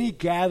woman in any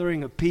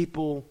gathering of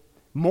people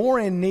more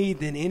in need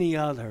than any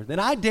other, then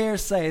I dare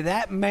say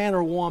that man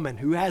or woman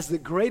who has the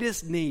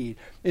greatest need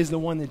is the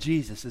one that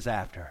Jesus is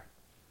after.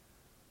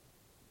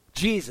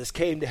 Jesus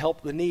came to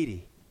help the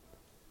needy.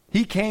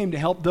 He came to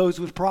help those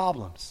with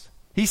problems.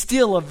 He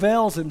still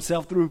avails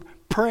himself through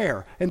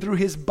prayer and through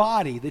his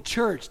body, the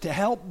church, to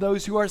help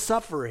those who are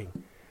suffering.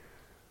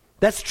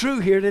 That's true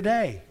here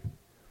today.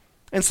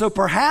 And so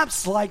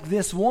perhaps like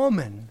this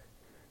woman,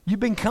 you've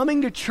been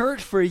coming to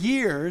church for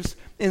years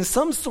in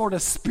some sort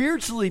of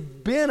spiritually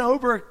bent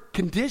over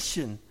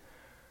condition.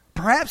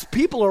 Perhaps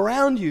people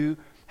around you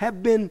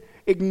have been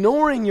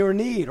ignoring your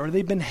need, or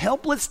they've been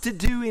helpless to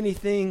do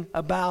anything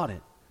about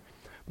it.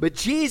 But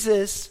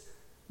Jesus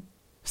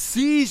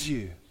sees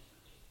you,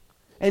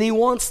 and he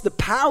wants the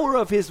power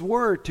of his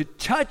word to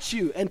touch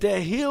you and to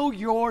heal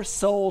your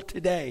soul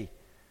today.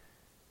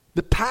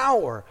 The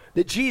power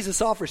that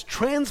Jesus offers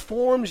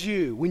transforms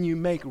you when you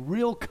make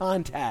real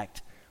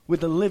contact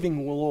with the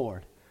living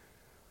Lord.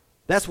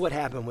 That's what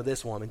happened with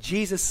this woman.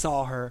 Jesus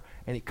saw her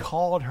and he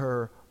called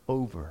her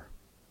over.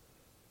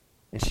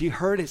 And she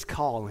heard his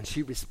call and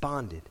she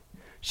responded.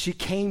 She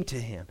came to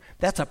him.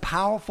 That's a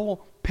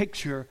powerful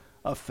picture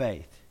of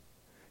faith.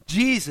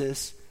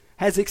 Jesus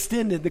has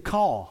extended the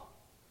call.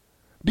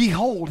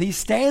 Behold, he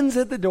stands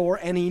at the door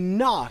and he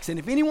knocks. And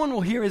if anyone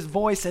will hear his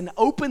voice and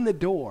open the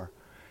door,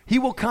 he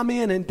will come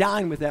in and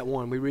dine with that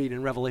one, we read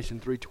in Revelation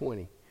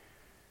 3:20.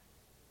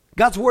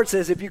 God's word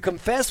says, if you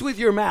confess with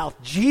your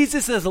mouth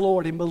Jesus as the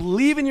Lord and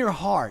believe in your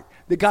heart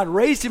that God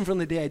raised him from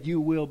the dead, you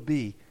will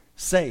be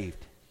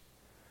saved.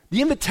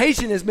 The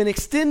invitation has been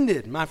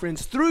extended, my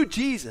friends, through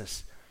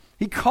Jesus.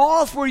 He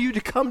calls for you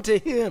to come to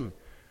him.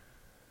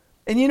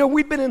 And you know,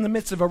 we've been in the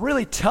midst of a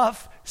really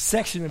tough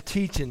section of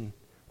teaching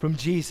from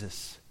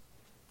Jesus.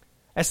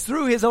 As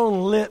through his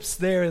own lips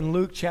there in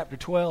Luke chapter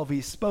 12,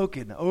 he's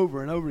spoken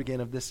over and over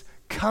again of this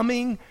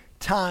coming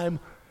time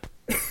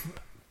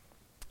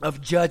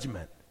of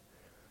judgment.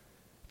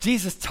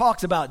 Jesus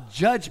talks about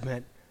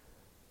judgment,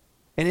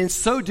 and in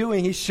so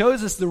doing, he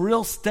shows us the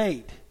real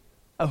state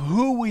of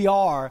who we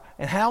are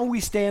and how we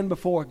stand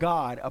before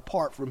God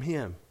apart from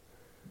him.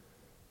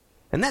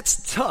 And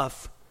that's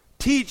tough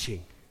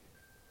teaching.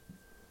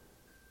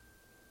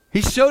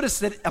 He showed us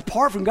that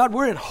apart from God,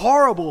 we're in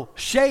horrible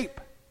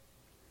shape.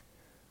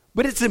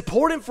 But it's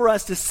important for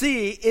us to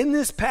see in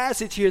this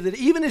passage here that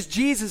even as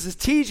Jesus is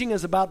teaching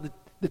us about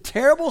the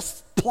terrible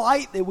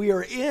plight that we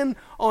are in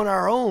on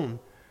our own,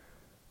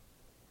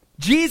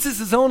 Jesus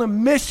is on a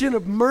mission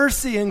of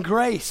mercy and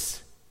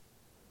grace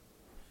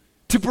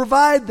to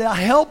provide the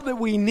help that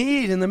we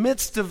need in the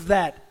midst of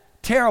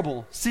that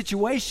terrible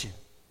situation.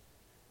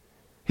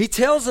 He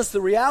tells us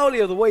the reality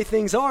of the way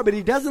things are, but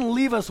he doesn't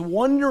leave us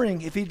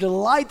wondering if he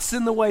delights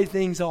in the way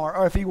things are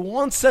or if he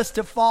wants us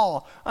to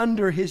fall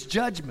under his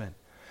judgment.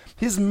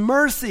 His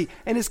mercy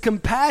and his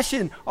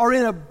compassion are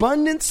in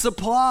abundant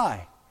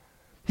supply.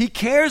 He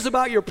cares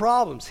about your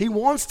problems. He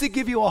wants to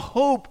give you a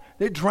hope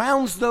that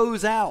drowns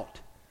those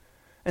out.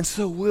 And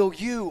so will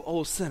you,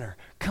 O sinner,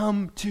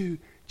 come to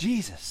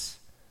Jesus?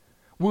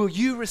 Will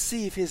you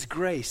receive his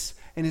grace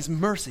and his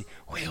mercy?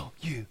 Will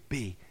you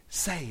be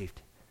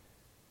saved?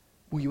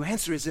 Will you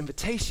answer his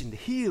invitation to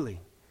healing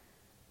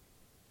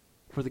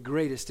for the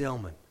greatest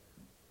ailment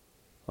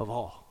of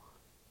all?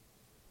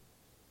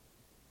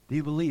 Do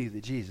you believe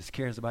that Jesus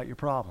cares about your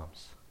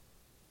problems?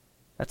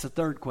 That's the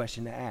third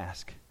question to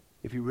ask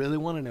if you really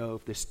want to know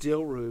if there's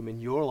still room in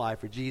your life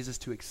for Jesus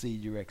to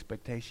exceed your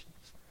expectations.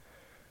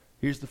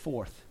 Here's the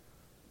fourth.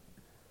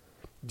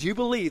 Do you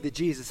believe that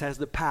Jesus has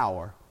the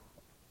power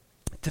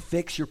to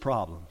fix your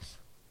problems?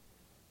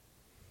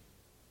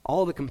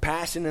 All the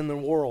compassion in the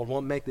world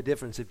won't make the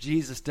difference if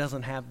Jesus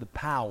doesn't have the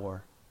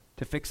power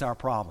to fix our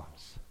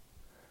problems.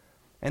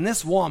 And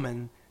this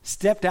woman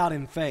stepped out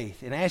in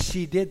faith, and as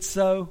she did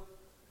so,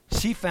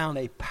 she found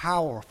a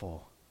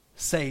powerful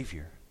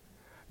Savior.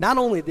 Not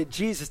only did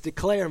Jesus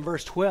declare in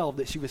verse 12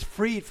 that she was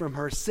freed from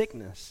her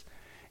sickness,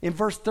 in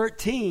verse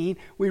 13,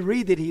 we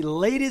read that he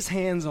laid his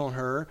hands on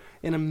her,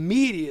 and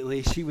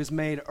immediately she was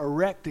made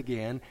erect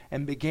again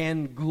and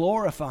began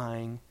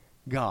glorifying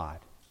God.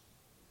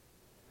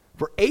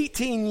 For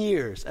 18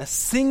 years, a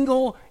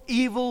single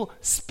evil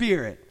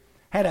spirit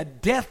had a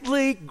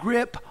deathly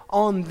grip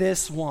on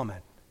this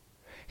woman.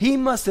 He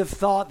must have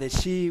thought that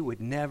she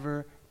would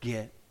never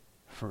get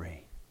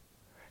free.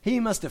 He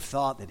must have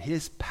thought that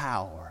his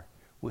power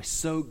was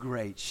so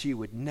great she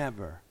would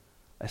never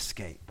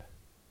escape.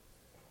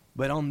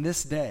 But on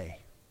this day,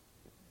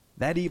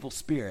 that evil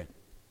spirit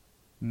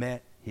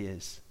met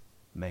his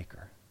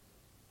maker.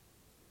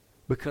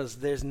 Because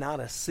there's not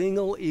a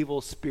single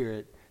evil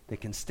spirit that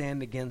can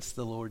stand against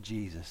the Lord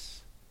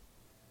Jesus.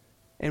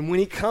 And when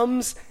he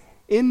comes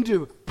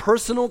into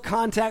personal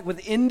contact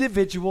with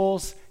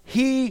individuals,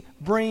 he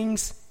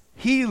brings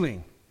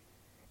healing.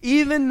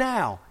 Even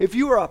now, if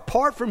you are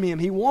apart from him,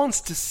 he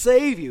wants to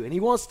save you, and he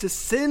wants to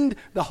send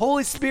the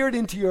Holy Spirit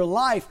into your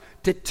life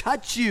to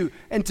touch you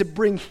and to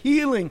bring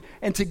healing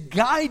and to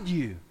guide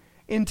you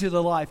into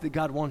the life that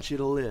God wants you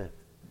to live.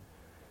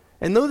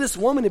 And though this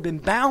woman had been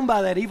bound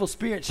by that evil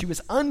spirit, she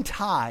was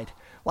untied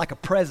like a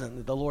present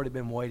that the Lord had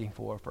been waiting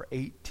for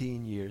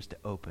 18 years to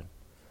open.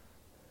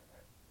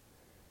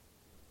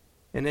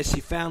 And as she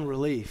found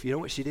relief, you know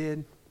what she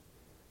did?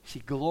 She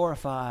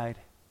glorified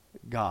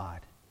God.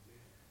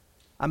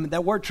 I mean,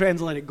 that word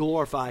translated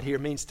glorified here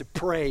means to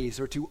praise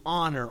or to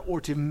honor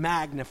or to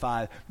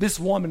magnify. This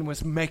woman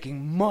was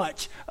making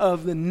much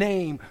of the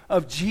name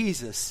of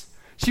Jesus.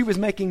 She was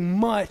making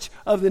much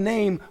of the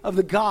name of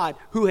the God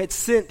who had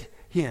sent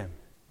him.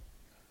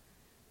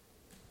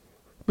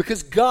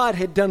 Because God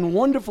had done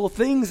wonderful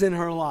things in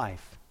her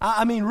life.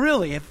 I mean,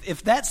 really,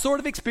 if that sort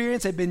of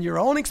experience had been your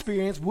own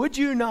experience, would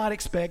you not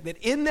expect that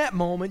in that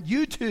moment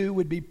you too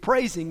would be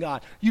praising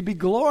God? You'd be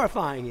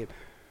glorifying him.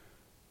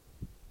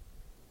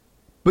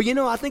 But you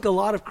know, I think a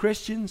lot of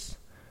Christians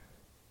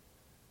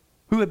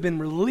who have been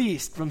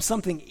released from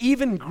something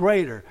even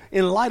greater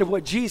in light of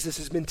what Jesus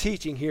has been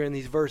teaching here in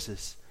these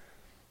verses,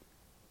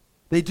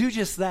 they do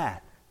just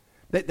that.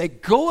 They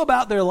go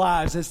about their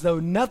lives as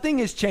though nothing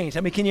has changed. I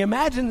mean, can you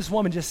imagine this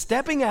woman just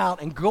stepping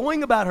out and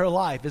going about her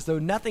life as though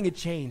nothing had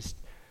changed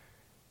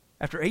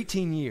after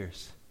 18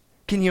 years?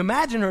 Can you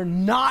imagine her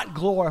not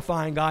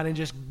glorifying God and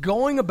just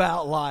going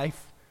about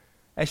life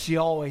as she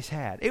always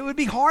had? It would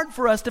be hard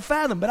for us to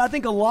fathom, but I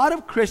think a lot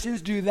of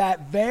Christians do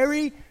that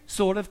very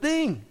sort of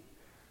thing.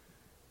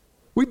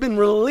 We've been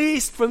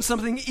released from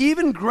something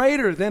even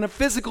greater than a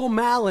physical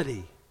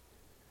malady.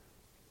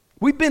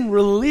 We've been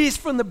released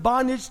from the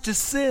bondage to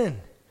sin.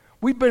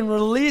 We've been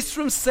released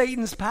from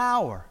Satan's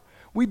power.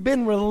 We've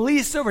been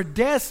released over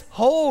death's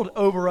hold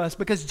over us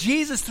because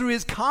Jesus, through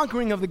his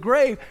conquering of the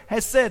grave,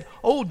 has said,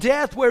 "Oh,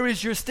 death, where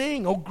is your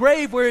sting? Oh,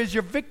 grave, where is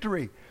your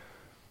victory?"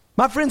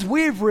 My friends,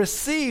 we've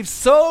received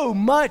so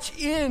much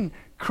in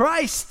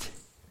Christ.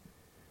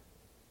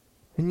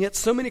 And yet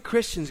so many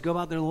Christians go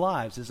about their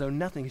lives as though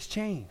nothing has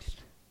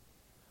changed.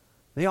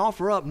 They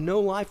offer up no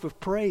life of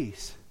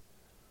praise.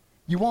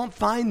 You won't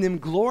find them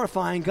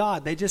glorifying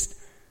God. They just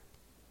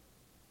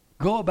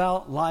go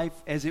about life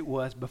as it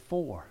was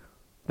before.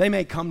 They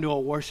may come to a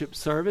worship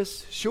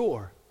service,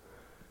 sure.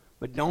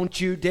 But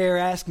don't you dare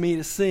ask me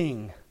to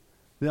sing,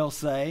 they'll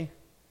say.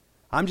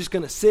 I'm just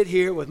going to sit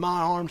here with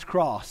my arms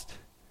crossed.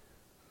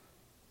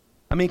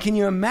 I mean, can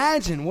you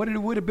imagine what it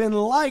would have been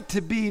like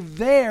to be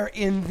there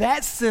in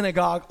that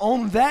synagogue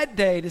on that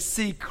day to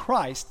see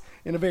Christ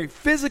in a very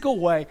physical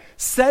way,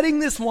 setting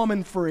this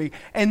woman free,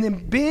 and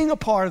then being a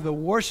part of the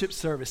worship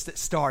service that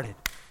started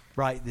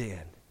right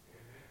then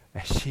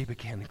as she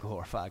began to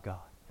glorify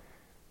God.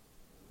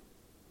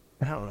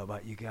 And I don't know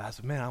about you guys,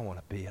 but man, I want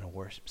to be in a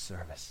worship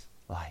service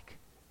like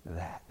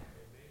that.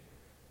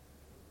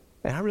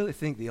 And I really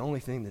think the only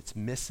thing that's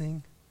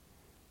missing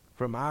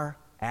from our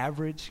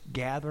average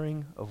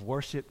gathering of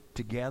worship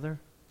together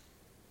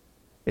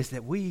is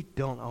that we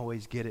don't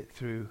always get it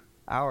through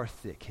our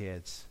thick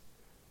heads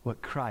what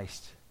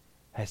Christ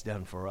has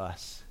done for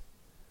us.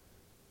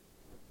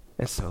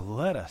 And so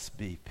let us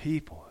be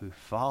people who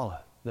follow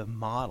the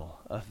model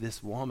of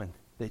this woman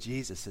that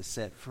Jesus has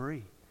set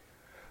free.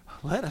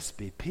 Let us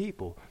be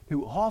people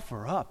who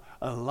offer up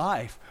a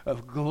life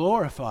of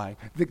glorifying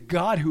the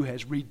God who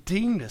has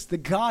redeemed us, the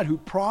God who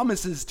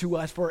promises to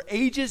us for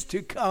ages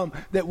to come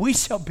that we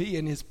shall be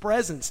in his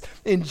presence,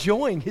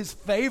 enjoying his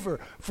favor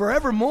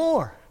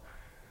forevermore.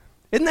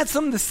 Isn't that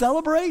something to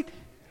celebrate?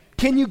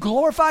 Can you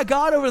glorify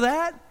God over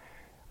that?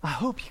 I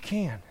hope you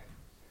can.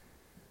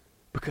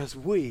 Because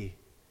we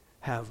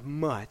have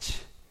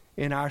much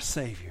in our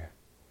Savior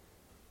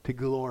to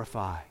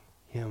glorify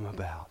him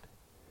about.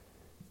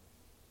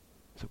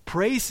 So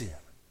praise him.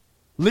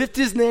 Lift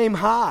his name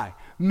high.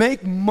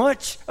 Make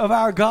much of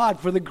our God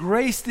for the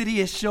grace that he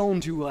has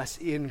shown to us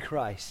in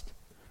Christ.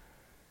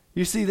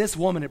 You see, this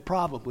woman had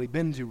probably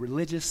been to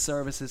religious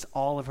services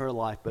all of her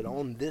life, but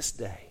on this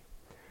day,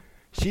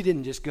 she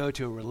didn't just go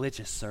to a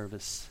religious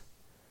service.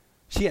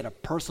 She had a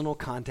personal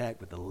contact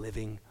with the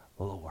living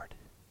Lord.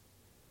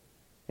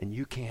 And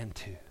you can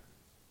too.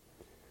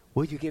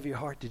 Will you give your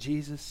heart to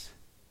Jesus?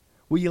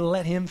 Will you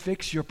let him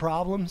fix your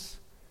problems?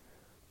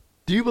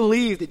 Do you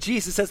believe that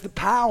Jesus has the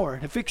power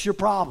to fix your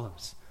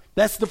problems?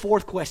 That's the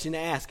fourth question to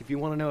ask if you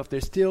want to know if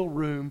there's still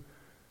room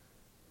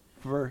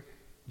for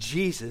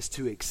Jesus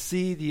to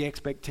exceed the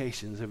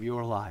expectations of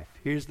your life.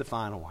 Here's the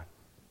final one.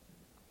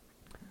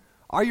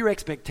 Are your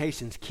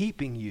expectations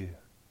keeping you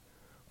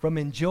from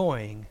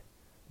enjoying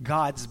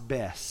God's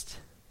best?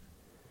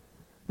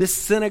 This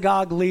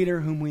synagogue leader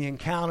whom we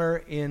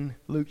encounter in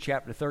Luke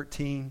chapter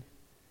 13,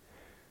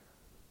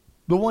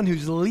 the one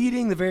who's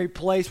leading the very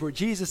place where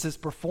Jesus has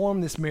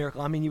performed this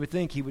miracle, I mean, you would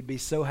think he would be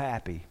so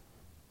happy.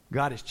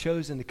 God has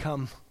chosen to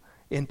come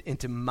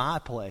into my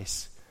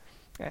place,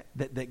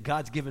 that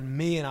God's given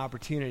me an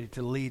opportunity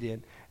to lead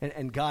in,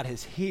 and God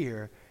has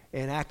here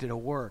enacted a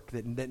work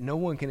that no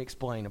one can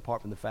explain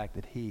apart from the fact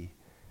that he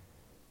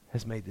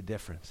has made the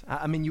difference.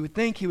 I mean, you would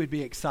think he would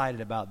be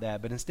excited about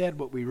that, but instead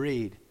what we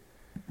read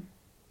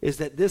is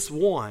that this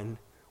one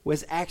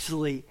was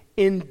actually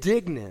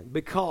indignant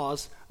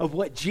because of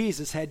what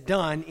Jesus had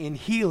done in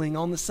healing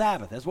on the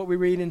Sabbath. That's what we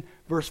read in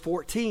verse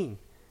 14.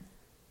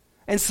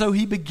 And so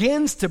he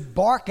begins to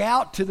bark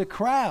out to the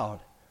crowd.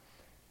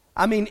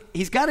 I mean,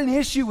 he's got an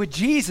issue with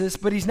Jesus,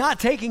 but he's not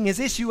taking his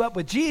issue up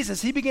with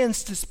Jesus. He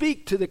begins to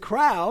speak to the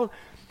crowd.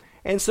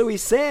 And so he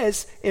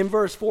says in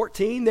verse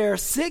 14, there are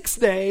 6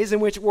 days in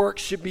which work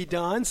should be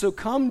done, so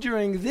come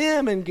during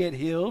them and get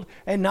healed,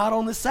 and not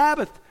on the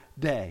Sabbath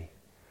day.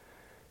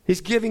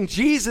 He's giving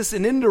Jesus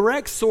an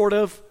indirect sort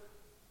of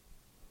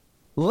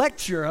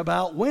lecture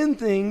about when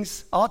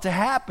things ought to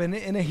happen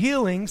in a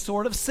healing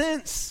sort of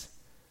sense.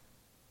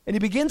 And he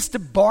begins to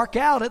bark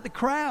out at the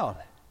crowd.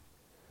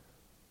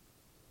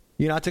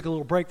 You know, I took a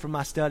little break from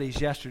my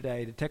studies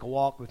yesterday to take a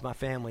walk with my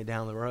family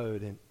down the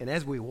road. And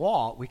as we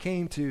walked, we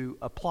came to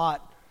a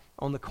plot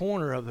on the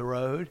corner of the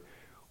road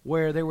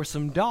where there were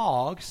some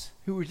dogs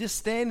who were just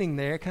standing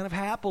there kind of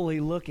happily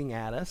looking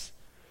at us.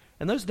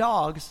 And those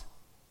dogs,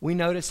 we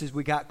noticed as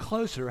we got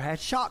closer, had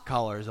shock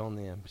collars on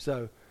them.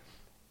 So,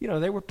 you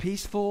know, they were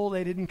peaceful.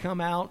 They didn't come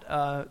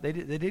out. They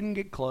didn't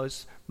get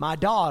close. My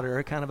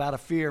daughter, kind of out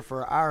of fear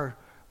for our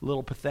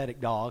little pathetic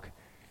dog,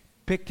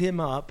 picked him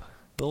up,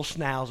 little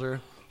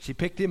schnauzer. She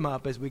picked him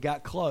up as we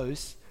got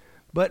close,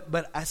 but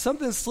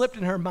something slipped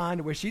in her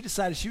mind where she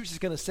decided she was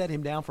just going to set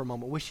him down for a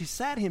moment. Well, she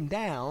sat him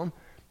down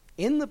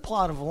in the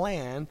plot of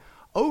land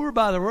over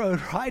by the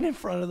road right in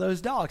front of those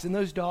dogs. And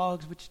those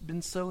dogs, which had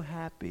been so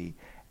happy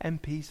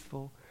and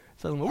peaceful,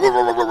 so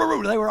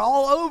they were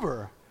all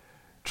over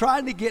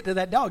trying to get to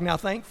that dog. Now,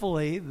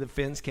 thankfully, the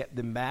fence kept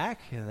them back,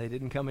 and they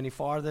didn't come any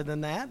farther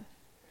than that.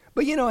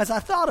 But, you know, as I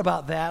thought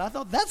about that, I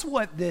thought that's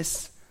what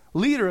this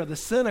leader of the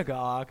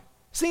synagogue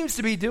seems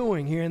to be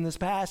doing here in this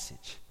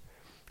passage.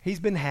 He's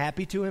been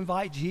happy to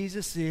invite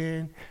Jesus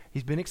in.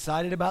 He's been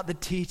excited about the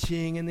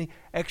teaching and the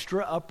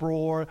extra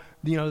uproar,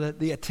 you know,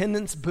 the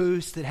attendance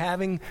boost that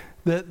having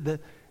the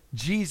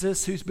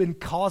Jesus who's been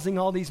causing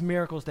all these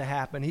miracles to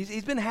happen.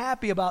 He's been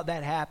happy about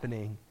that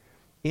happening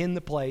in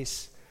the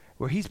place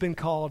where he's been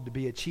called to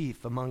be a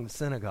chief among the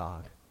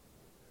synagogue.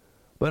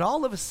 But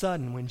all of a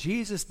sudden, when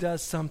Jesus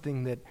does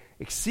something that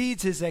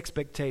exceeds his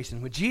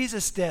expectations, when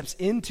Jesus steps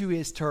into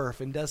his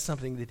turf and does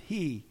something that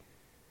he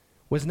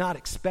was not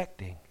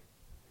expecting,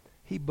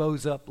 he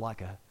bows up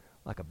like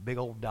a big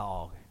old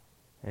dog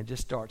and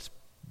just starts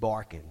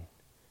barking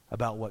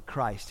about what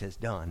Christ has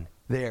done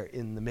there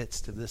in the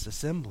midst of this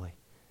assembly.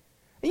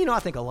 And you know,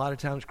 I think a lot of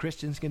times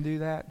Christians can do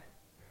that.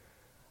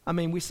 I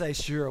mean, we say,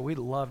 sure, we'd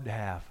love to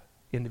have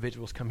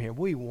individuals come here.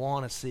 We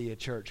want to see a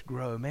church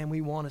grow. Man,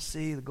 we want to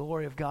see the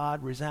glory of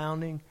God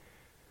resounding.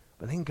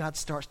 But then God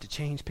starts to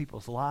change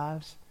people's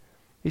lives.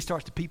 He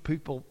starts to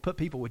put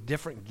people with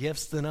different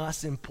gifts than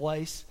us in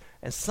place.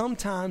 And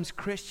sometimes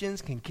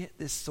Christians can get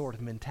this sort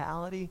of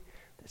mentality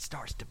that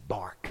starts to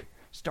bark,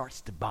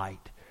 starts to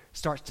bite,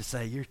 starts to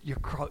say, you're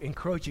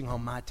encroaching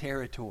on my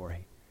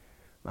territory.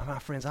 My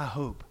friends, I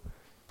hope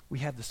we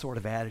have the sort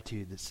of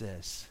attitude that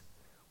says,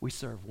 we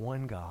serve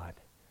one God,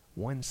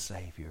 one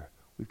Savior.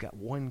 We've got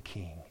one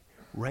King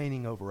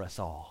reigning over us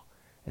all.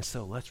 And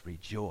so let's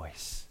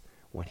rejoice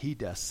when he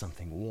does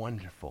something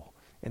wonderful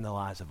in the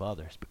lives of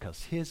others,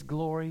 because his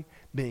glory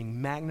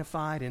being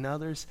magnified in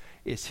others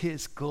is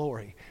his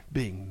glory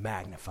being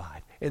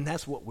magnified. And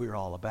that's what we're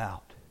all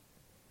about.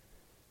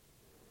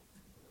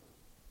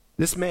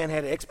 This man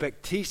had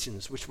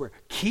expectations which were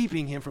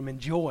keeping him from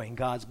enjoying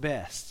God's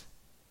best.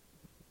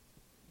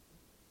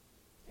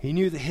 He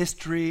knew the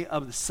history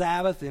of the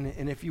Sabbath,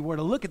 and if you were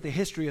to look at the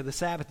history of the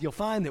Sabbath, you'll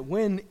find that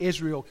when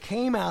Israel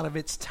came out of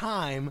its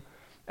time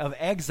of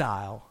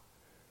exile,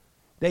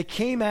 they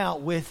came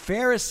out with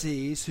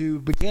Pharisees who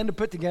began to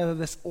put together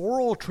this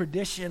oral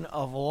tradition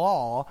of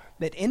law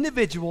that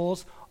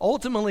individuals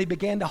ultimately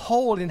began to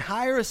hold in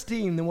higher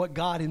esteem than what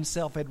God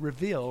himself had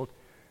revealed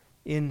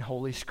in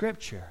Holy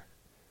Scripture.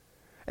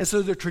 And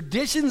so the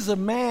traditions of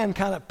man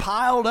kind of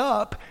piled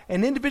up,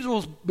 and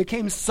individuals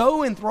became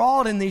so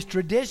enthralled in these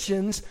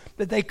traditions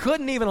that they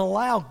couldn't even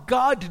allow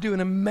God to do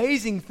an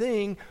amazing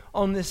thing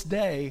on this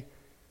day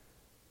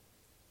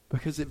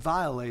because it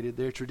violated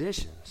their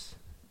traditions.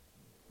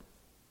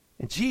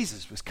 And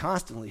Jesus was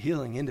constantly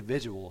healing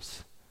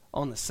individuals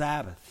on the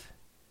Sabbath.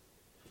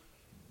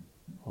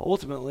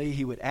 Ultimately,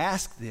 he would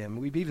ask them,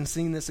 we've even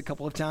seen this a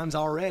couple of times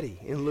already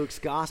in Luke's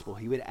gospel,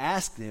 he would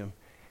ask them,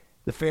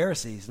 the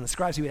Pharisees and the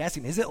scribes, he would ask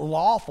them, is it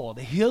lawful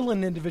to heal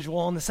an individual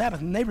on the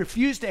Sabbath? And they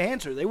refused to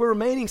answer. They were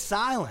remaining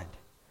silent.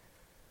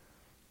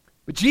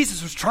 But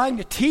Jesus was trying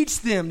to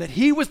teach them that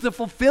he was the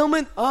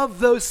fulfillment of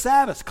those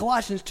Sabbaths.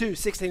 Colossians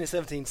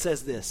 2:16-17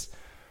 says this,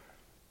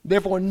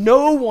 therefore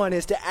no one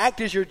is to act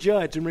as your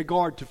judge in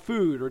regard to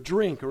food or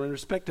drink or in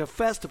respect to a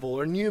festival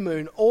or new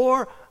moon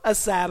or a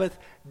Sabbath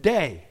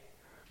day,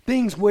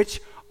 things which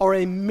are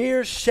a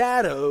mere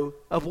shadow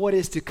of what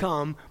is to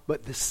come,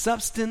 but the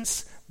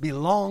substance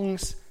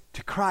belongs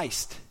to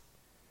Christ.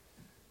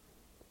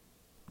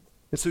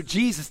 And so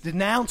Jesus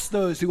denounced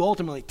those who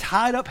ultimately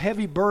tied up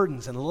heavy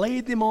burdens and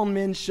laid them on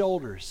men's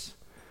shoulders,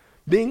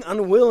 being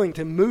unwilling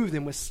to move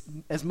them with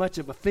as much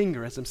of a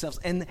finger as themselves.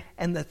 And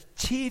the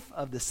chief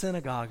of the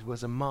synagogues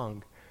was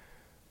among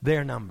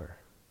their number.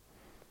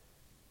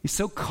 He's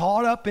so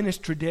caught up in his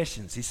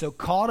traditions. He's so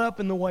caught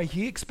up in the way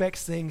he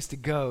expects things to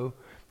go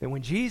that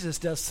when Jesus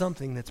does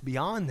something that's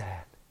beyond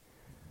that,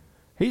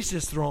 he's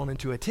just thrown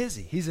into a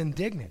tizzy. He's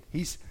indignant.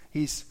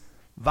 He's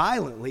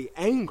violently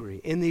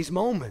angry in these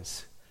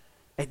moments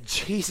at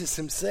Jesus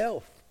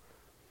himself.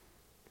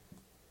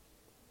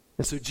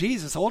 And so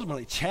Jesus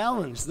ultimately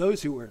challenged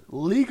those who were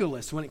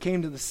legalists when it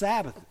came to the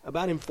Sabbath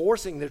about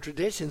enforcing their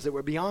traditions that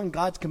were beyond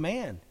God's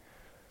command.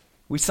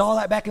 We saw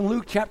that back in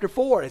Luke chapter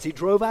 4 as he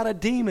drove out a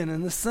demon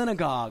in the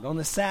synagogue on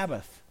the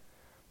Sabbath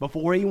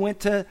before he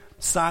went to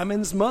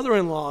Simon's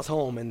mother-in-law's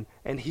home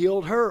and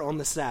healed her on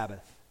the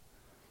Sabbath.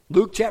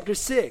 Luke chapter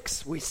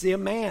 6, we see a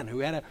man who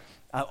had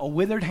a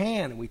withered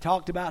hand, and we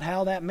talked about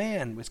how that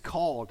man was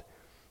called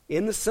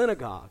in the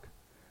synagogue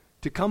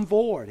to come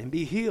forward and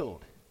be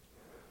healed.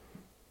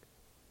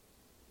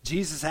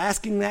 Jesus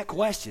asking that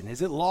question,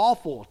 is it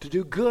lawful to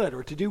do good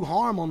or to do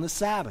harm on the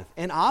Sabbath?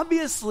 And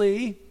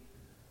obviously,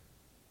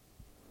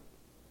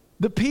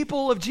 the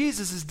people of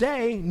Jesus'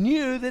 day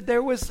knew that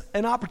there was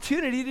an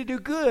opportunity to do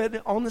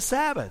good on the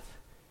Sabbath.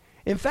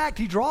 In fact,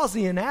 he draws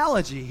the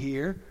analogy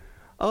here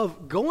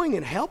of going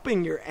and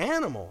helping your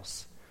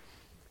animals.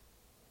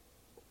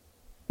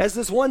 As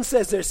this one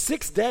says, there's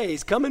 6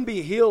 days, come and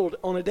be healed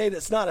on a day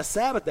that's not a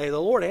Sabbath day. The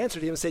Lord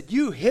answered him and said,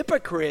 you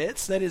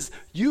hypocrites, that is,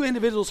 you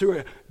individuals who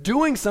are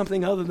doing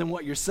something other than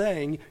what you're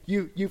saying,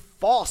 you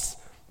false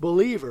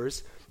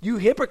believers, you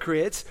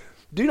hypocrites,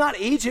 do not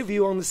each of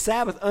you on the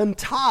Sabbath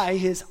untie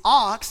his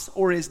ox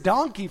or his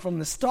donkey from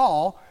the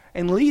stall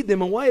and lead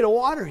them away to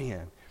water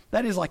him.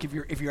 That is, like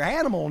if your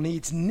animal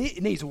needs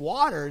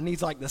water,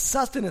 needs like the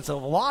sustenance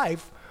of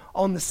life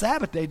on the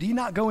Sabbath day, do you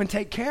not go and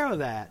take care of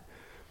that?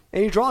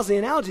 And he draws the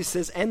analogy,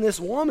 says, and this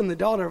woman, the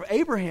daughter of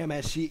Abraham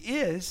as she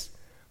is,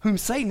 whom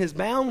Satan has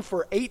bound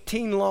for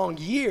 18 long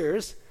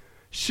years,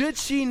 should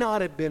she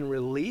not have been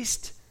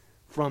released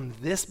from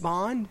this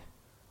bond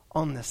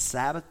on the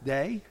Sabbath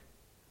day?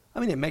 I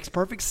mean, it makes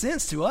perfect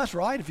sense to us,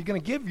 right? If you're going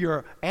to give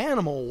your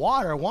animal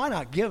water, why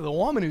not give the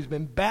woman who's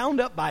been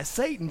bound up by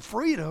Satan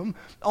freedom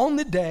on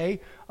the day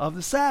of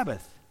the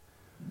Sabbath?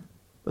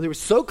 But they were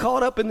so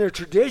caught up in their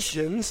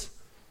traditions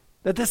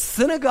that the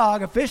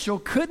synagogue official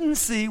couldn't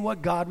see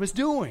what God was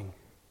doing.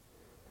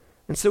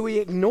 And so he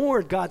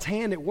ignored God's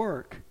hand at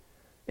work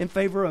in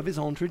favor of his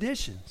own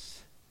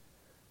traditions.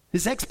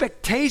 His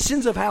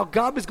expectations of how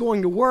God was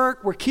going to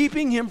work were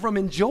keeping him from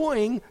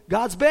enjoying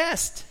God's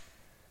best,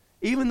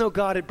 even though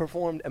God had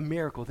performed a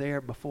miracle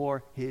there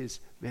before his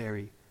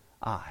very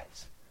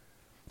eyes.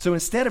 So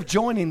instead of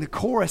joining the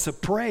chorus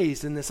of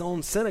praise in this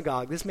own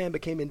synagogue, this man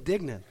became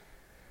indignant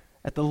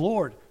at the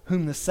Lord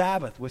whom the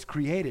Sabbath was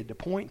created to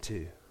point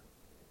to.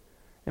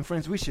 And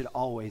friends, we should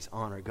always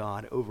honor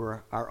God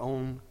over our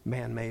own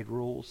man-made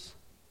rules.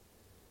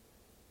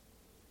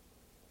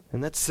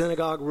 And that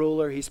synagogue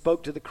ruler, he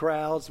spoke to the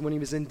crowds when he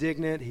was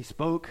indignant. He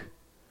spoke,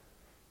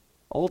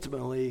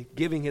 ultimately,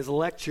 giving his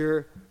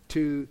lecture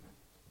to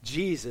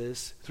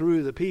Jesus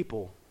through the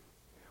people.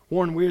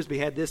 Warren Wiersbe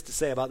had this to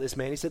say about this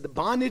man. He said, the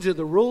bondage of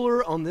the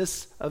ruler of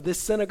this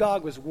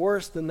synagogue was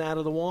worse than that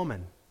of the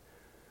woman.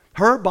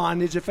 Her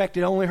bondage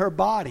affected only her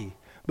body,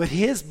 but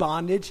his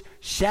bondage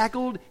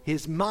shackled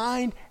his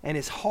mind and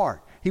his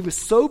heart. He was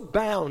so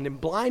bound and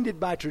blinded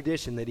by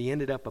tradition that he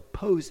ended up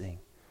opposing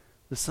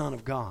the Son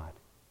of God.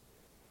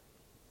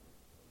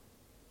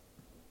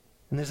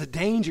 And there's a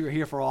danger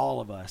here for all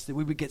of us that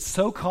we would get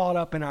so caught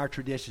up in our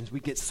traditions,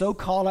 we get so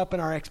caught up in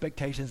our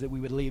expectations that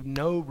we would leave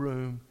no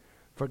room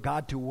for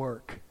God to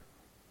work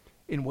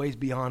in ways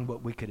beyond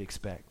what we could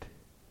expect.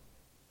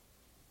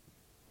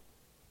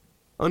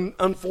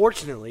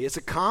 Unfortunately, it's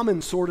a common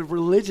sort of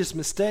religious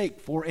mistake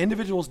for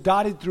individuals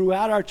dotted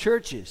throughout our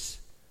churches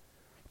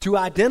to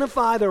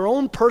identify their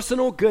own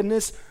personal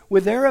goodness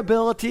with their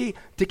ability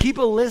to keep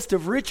a list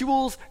of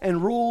rituals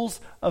and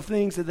rules of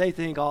things that they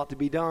think ought to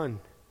be done.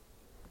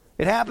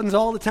 It happens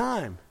all the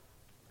time.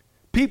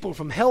 People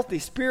from healthy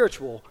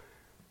spiritual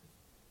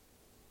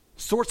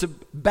sorts of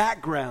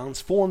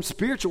backgrounds form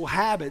spiritual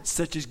habits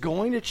such as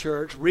going to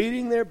church,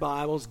 reading their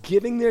Bibles,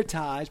 giving their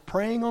tithes,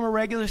 praying on a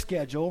regular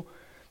schedule.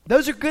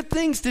 Those are good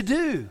things to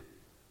do.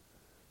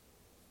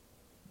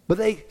 But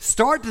they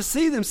start to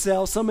see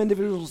themselves, some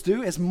individuals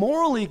do, as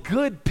morally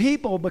good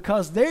people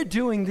because they're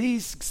doing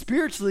these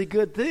spiritually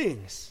good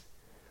things.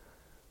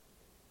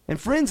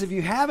 And friends, if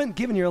you haven't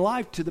given your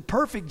life to the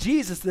perfect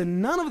Jesus, then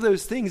none of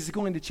those things is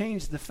going to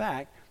change the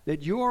fact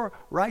that your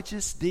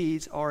righteous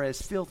deeds are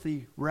as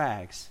filthy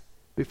rags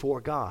before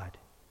God.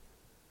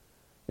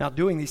 Now,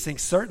 doing these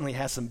things certainly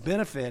has some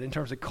benefit in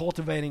terms of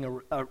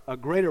cultivating a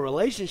greater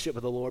relationship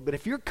with the Lord. But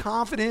if your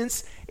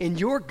confidence in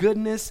your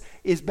goodness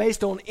is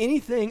based on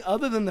anything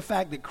other than the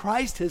fact that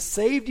Christ has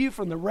saved you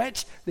from the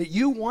wretch that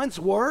you once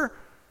were,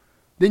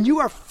 then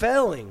you are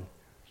failing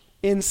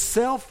in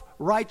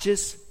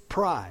self-righteous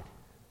pride.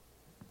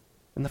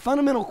 And the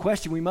fundamental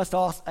question we must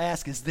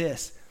ask is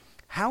this: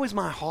 how is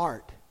my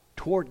heart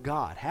toward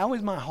God? How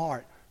is my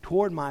heart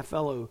toward my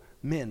fellow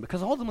men?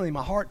 Because ultimately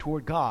my heart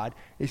toward God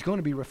is going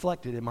to be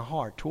reflected in my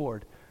heart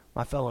toward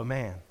my fellow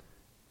man.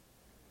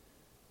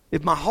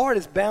 If my heart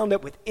is bound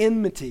up with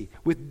enmity,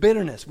 with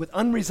bitterness, with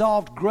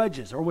unresolved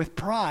grudges, or with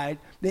pride,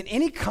 then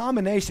any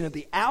combination of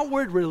the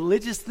outward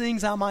religious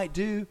things I might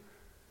do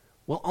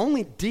will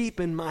only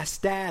deepen my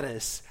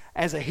status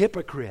as a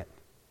hypocrite,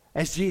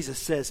 as Jesus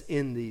says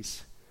in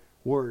these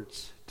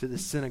words to the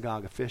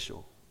synagogue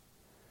official.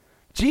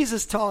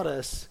 Jesus taught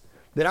us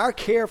that our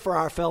care for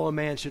our fellow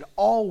man should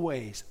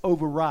always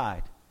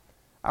override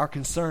our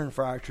concern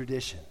for our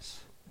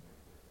traditions.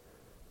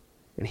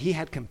 And he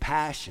had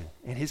compassion,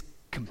 and his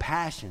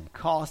compassion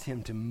caused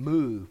him to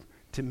move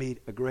to meet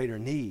a greater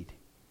need.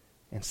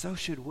 And so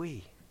should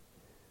we.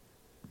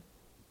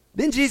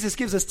 Then Jesus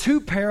gives us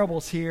two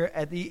parables here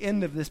at the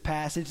end of this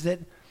passage that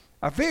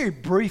are very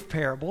brief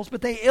parables,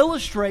 but they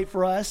illustrate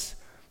for us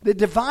the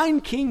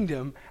divine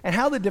kingdom and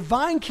how the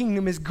divine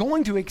kingdom is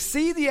going to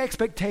exceed the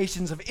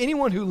expectations of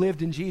anyone who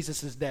lived in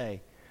Jesus'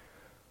 day.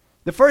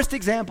 The first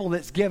example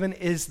that's given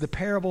is the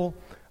parable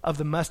of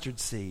the mustard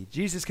seed.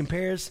 Jesus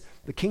compares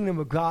the kingdom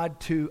of God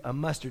to a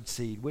mustard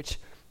seed, which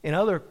in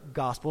other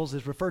Gospels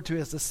is referred to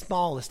as the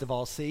smallest of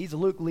all seeds.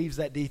 Luke leaves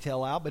that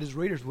detail out, but his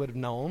readers would have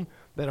known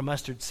that a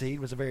mustard seed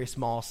was a very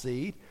small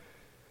seed.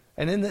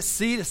 And then this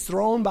seed is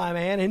thrown by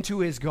man into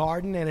his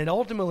garden, and it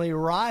ultimately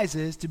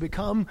rises to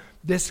become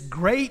this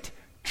great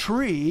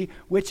tree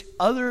which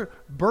other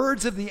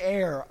birds of the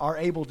air are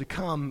able to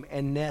come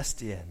and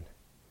nest in.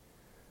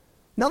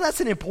 Now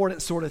that's an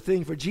important sort of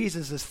thing for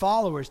Jesus'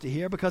 followers to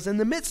hear, because in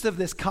the midst of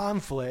this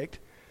conflict,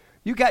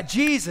 you got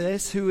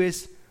Jesus, who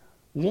is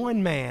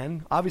one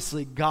man,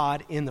 obviously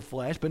God in the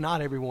flesh, but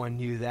not everyone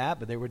knew that,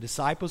 but there were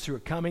disciples who were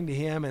coming to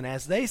him, and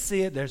as they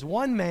see it, there's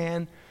one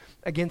man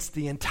against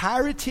the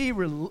entirety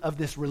of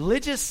this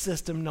religious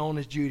system known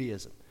as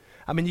Judaism.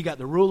 I mean, you got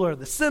the ruler of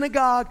the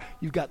synagogue,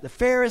 you've got the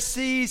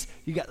Pharisees,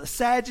 you got the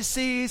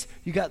Sadducees,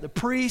 you got the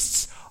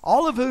priests,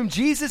 all of whom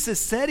Jesus is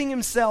setting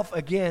himself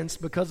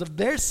against because of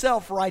their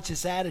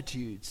self-righteous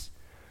attitudes.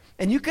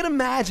 And you can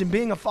imagine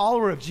being a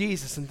follower of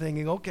Jesus and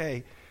thinking,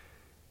 okay,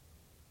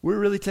 we're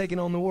really taking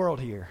on the world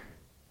here.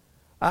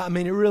 I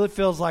mean, it really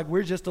feels like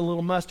we're just a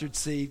little mustard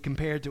seed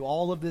compared to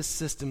all of this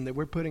system that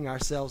we're putting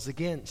ourselves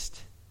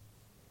against.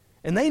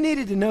 And they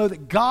needed to know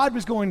that God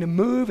was going to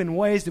move in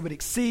ways that would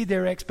exceed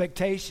their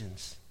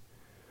expectations.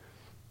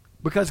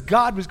 Because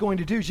God was going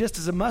to do just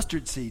as a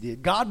mustard seed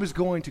did. God was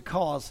going to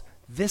cause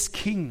this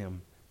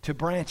kingdom to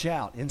branch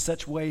out in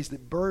such ways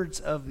that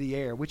birds of the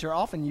air, which are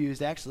often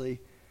used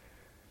actually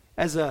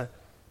as an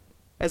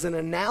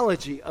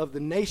analogy of the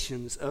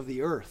nations of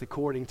the earth,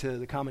 according to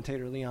the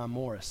commentator Leon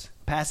Morris.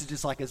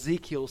 Passages like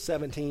Ezekiel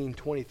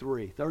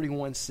 17:23,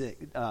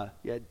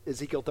 31:6,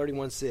 Ezekiel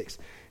 31:6,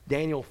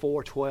 Daniel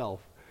 4:12.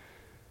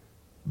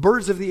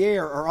 Birds of the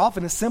air are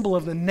often a symbol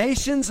of the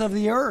nations of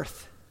the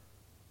earth.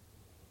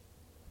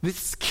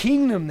 This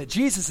kingdom that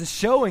Jesus is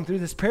showing through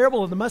this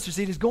parable of the mustard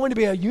seed is going to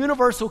be a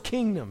universal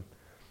kingdom.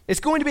 It's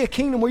going to be a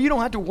kingdom where you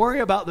don't have to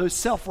worry about those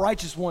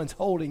self-righteous ones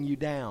holding you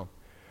down.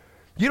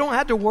 You don't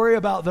have to worry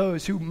about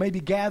those who may be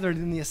gathered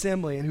in the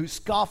assembly and who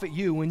scoff at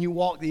you when you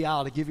walk the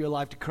aisle to give your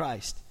life to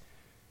Christ.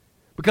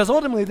 Because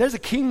ultimately there's a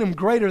kingdom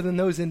greater than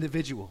those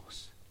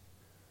individuals.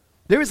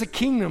 There is a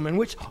kingdom in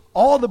which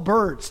all the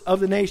birds of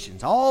the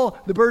nations, all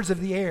the birds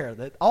of the air,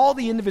 that all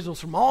the individuals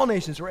from all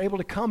nations are able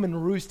to come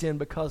and roost in,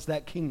 because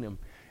that kingdom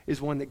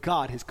is one that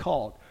God has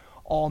called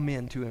all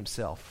men to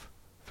himself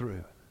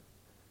through.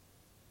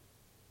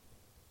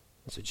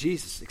 And so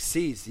Jesus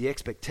exceeds the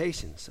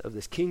expectations of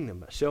this kingdom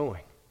by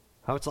showing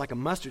how it's like a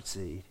mustard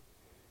seed,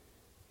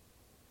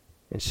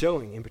 and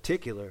showing in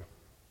particular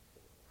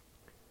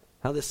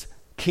how this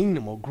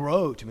kingdom will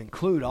grow to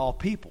include all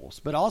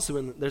peoples. But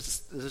also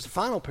there's a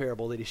final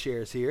parable that he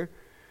shares here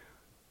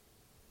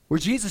where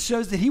Jesus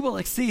shows that he will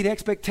exceed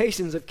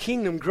expectations of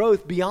kingdom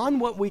growth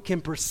beyond what we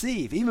can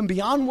perceive, even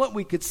beyond what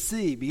we could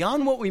see,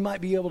 beyond what we might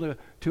be able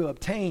to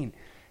obtain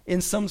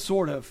in some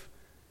sort of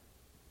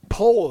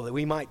poll that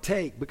we might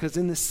take. Because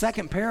in the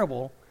second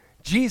parable,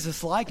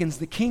 Jesus likens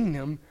the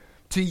kingdom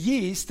to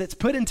yeast that's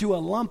put into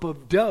a lump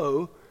of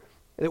dough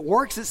that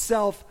works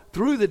itself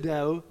through the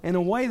dough in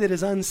a way that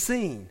is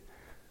unseen.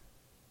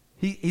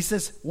 He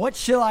says, what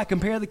shall I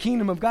compare the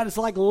kingdom of God? It's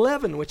like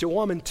leaven, which a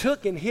woman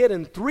took and hid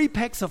in 3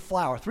 pecks of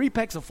flour. 3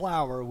 pecks of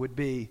flour would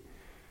be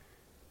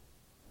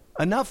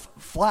enough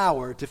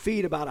flour to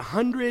feed about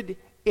 100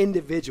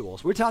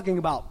 individuals. We're talking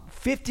about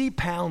 50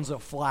 pounds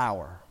of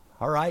flour,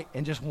 all right?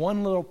 And just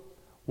one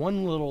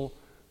little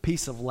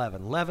piece of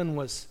leaven. Leaven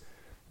was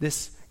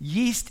this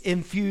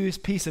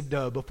yeast-infused piece of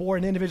dough. Before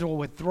an individual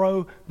would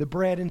throw the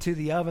bread into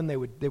the oven, they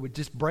would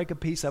just break a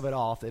piece of it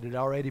off that had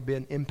already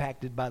been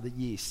impacted by the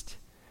yeast.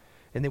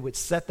 And they would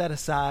set that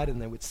aside and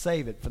they would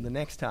save it for the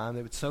next time.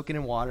 They would soak it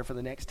in water for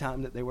the next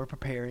time that they were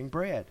preparing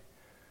bread.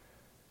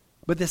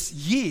 But this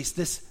yeast,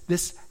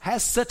 this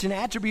has such an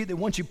attribute that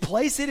once you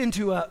place it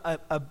into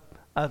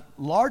a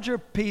larger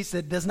piece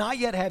that does not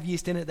yet have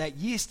yeast in it, that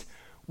yeast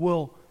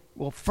will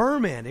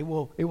ferment. It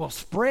will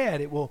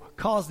spread. It will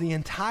cause the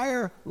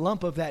entire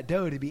lump of that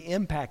dough to be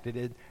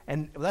impacted.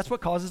 And that's what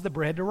causes the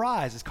bread to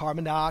rise, as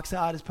carbon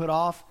dioxide is put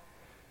off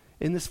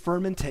in this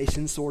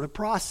fermentation sort of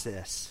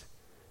process.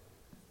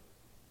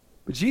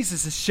 But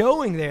Jesus is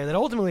showing there that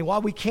ultimately,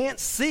 while we can't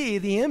see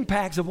the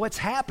impacts of what's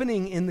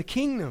happening in the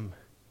kingdom,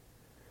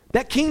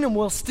 that kingdom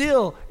will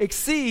still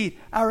exceed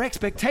our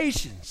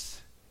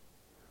expectations.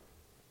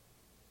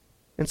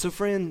 And so,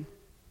 friend,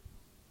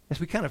 as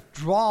we kind of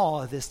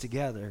draw this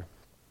together,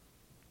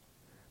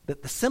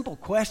 that the simple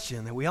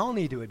question that we all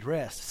need to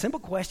address, the simple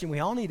question we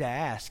all need to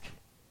ask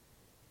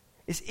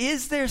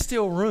is there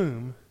still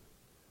room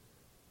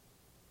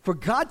for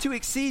God to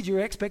exceed your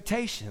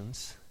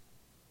expectations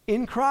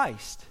in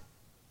Christ?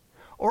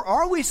 Or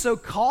are we so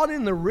caught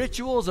in the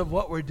rituals of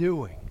what we're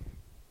doing?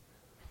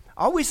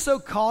 Are we so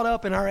caught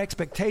up in our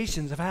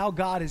expectations of how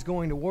God is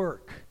going to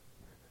work?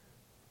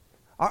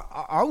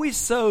 Are we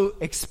so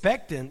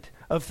expectant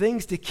of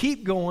things to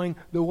keep going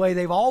the way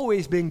they've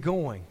always been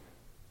going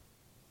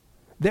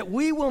that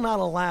we will not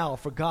allow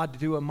for God to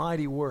do a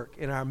mighty work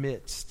in our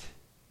midst?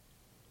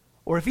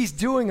 Or if He's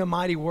doing a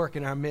mighty work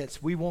in our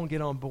midst, we won't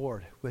get on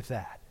board with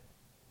that.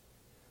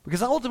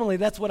 Because ultimately,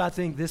 that's what I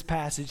think this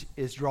passage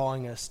is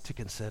drawing us to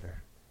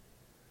consider.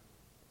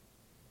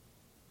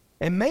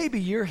 And maybe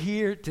you're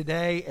here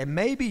today, and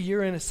maybe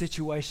you're in a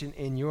situation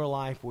in your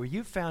life where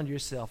you found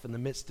yourself in the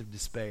midst of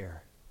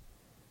despair.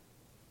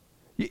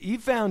 You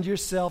found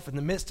yourself in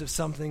the midst of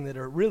something that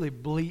are really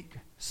bleak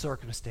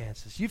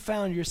circumstances. You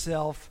found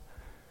yourself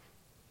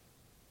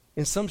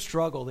in some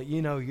struggle that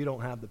you know you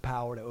don't have the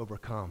power to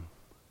overcome.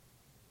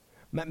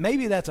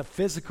 Maybe that's a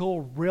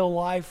physical, real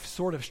life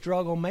sort of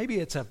struggle. Maybe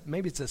it's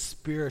a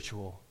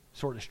spiritual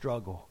sort of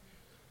struggle,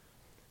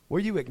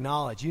 where you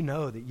acknowledge, you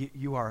know that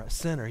you are a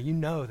sinner. You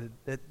know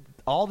that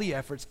all the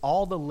efforts,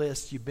 all the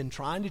lists you've been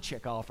trying to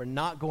check off are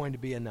not going to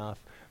be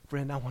enough.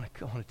 Friend, I want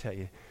to tell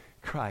you,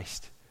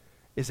 Christ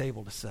is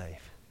able to save.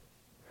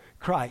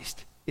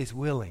 Christ is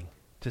willing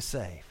to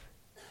save.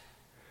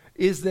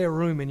 Is there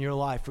room in your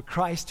life for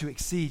Christ to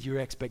exceed your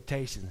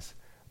expectations?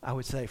 I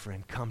would say,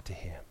 friend, come to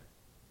Him,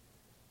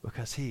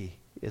 because He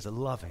is a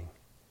loving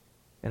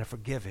and a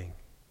forgiving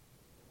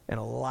and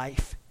a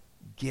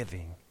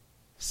life-giving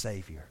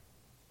Savior.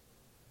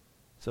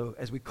 So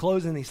as we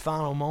close in these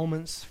final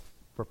moments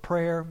for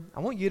prayer, I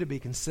want you to be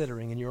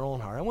considering in your own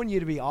heart. I want you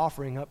to be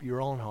offering up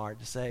your own heart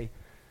to say,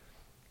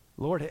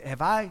 Lord,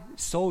 have I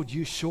sold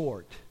you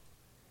short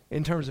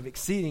in terms of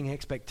exceeding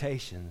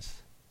expectations?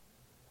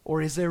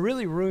 Or is there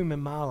really room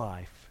in my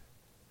life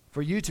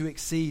for you to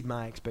exceed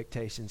my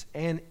expectations?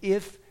 And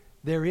if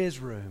there is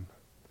room,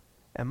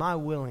 am I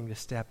willing to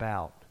step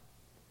out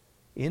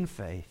in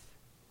faith,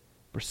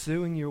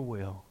 pursuing your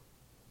will,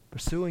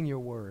 pursuing your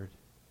word,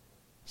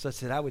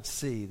 such that I would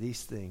see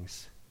these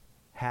things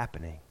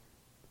happening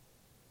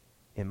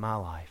in my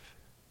life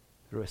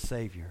through a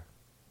Savior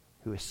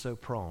who is so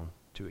prone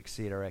to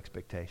exceed our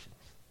expectations?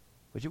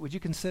 Would you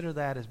consider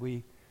that as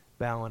we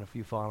bow in a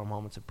few final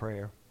moments of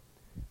prayer?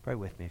 Pray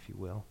with me, if you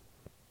will.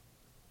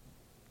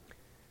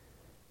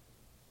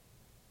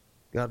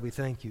 God, we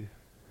thank you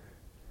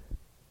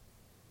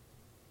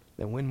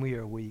that when we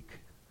are weak,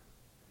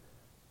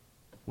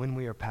 when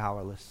we are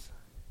powerless,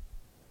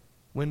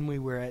 when we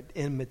were at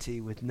enmity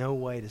with no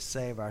way to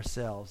save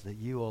ourselves, that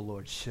you, O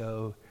Lord,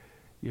 show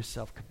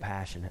yourself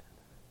compassionate.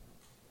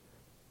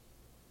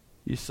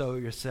 You show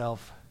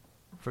yourself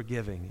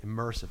forgiving and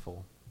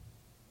merciful.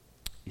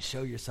 You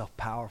show yourself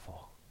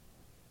powerful.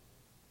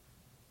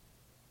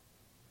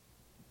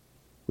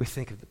 We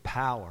think of the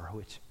power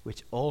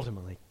which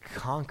ultimately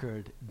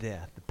conquered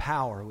death, the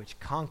power which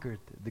conquered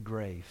the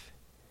grave.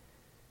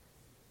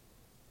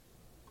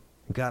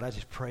 God, I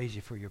just praise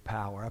you for your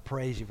power. I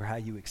praise you for how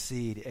you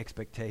exceed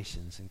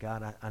expectations. And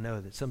God, I know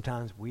that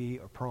sometimes we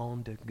are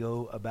prone to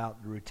go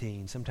about the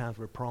routine. Sometimes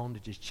we're prone to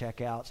just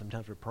check out.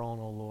 Sometimes we're prone,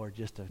 oh Lord,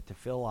 just to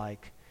feel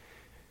like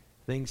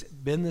things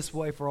have been this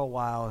way for a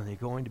while and they're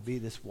going to be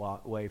this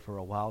way for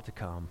a while to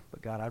come.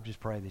 But God, I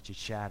just pray that you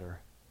shatter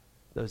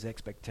those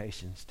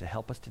expectations to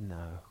help us to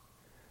know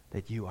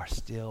that you are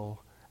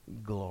still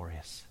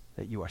glorious,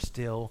 that you are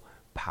still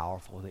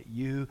powerful, that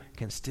you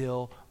can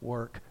still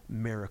work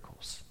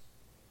miracles.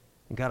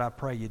 And God, I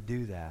pray you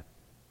do that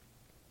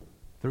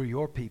through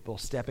your people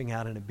stepping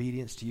out in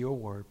obedience to your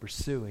word,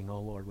 pursuing, oh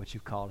Lord, what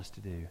you've called us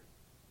to do.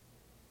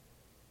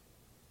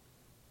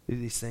 Do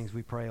these things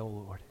we pray, oh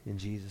Lord, in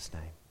Jesus'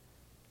 name.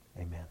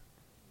 Amen.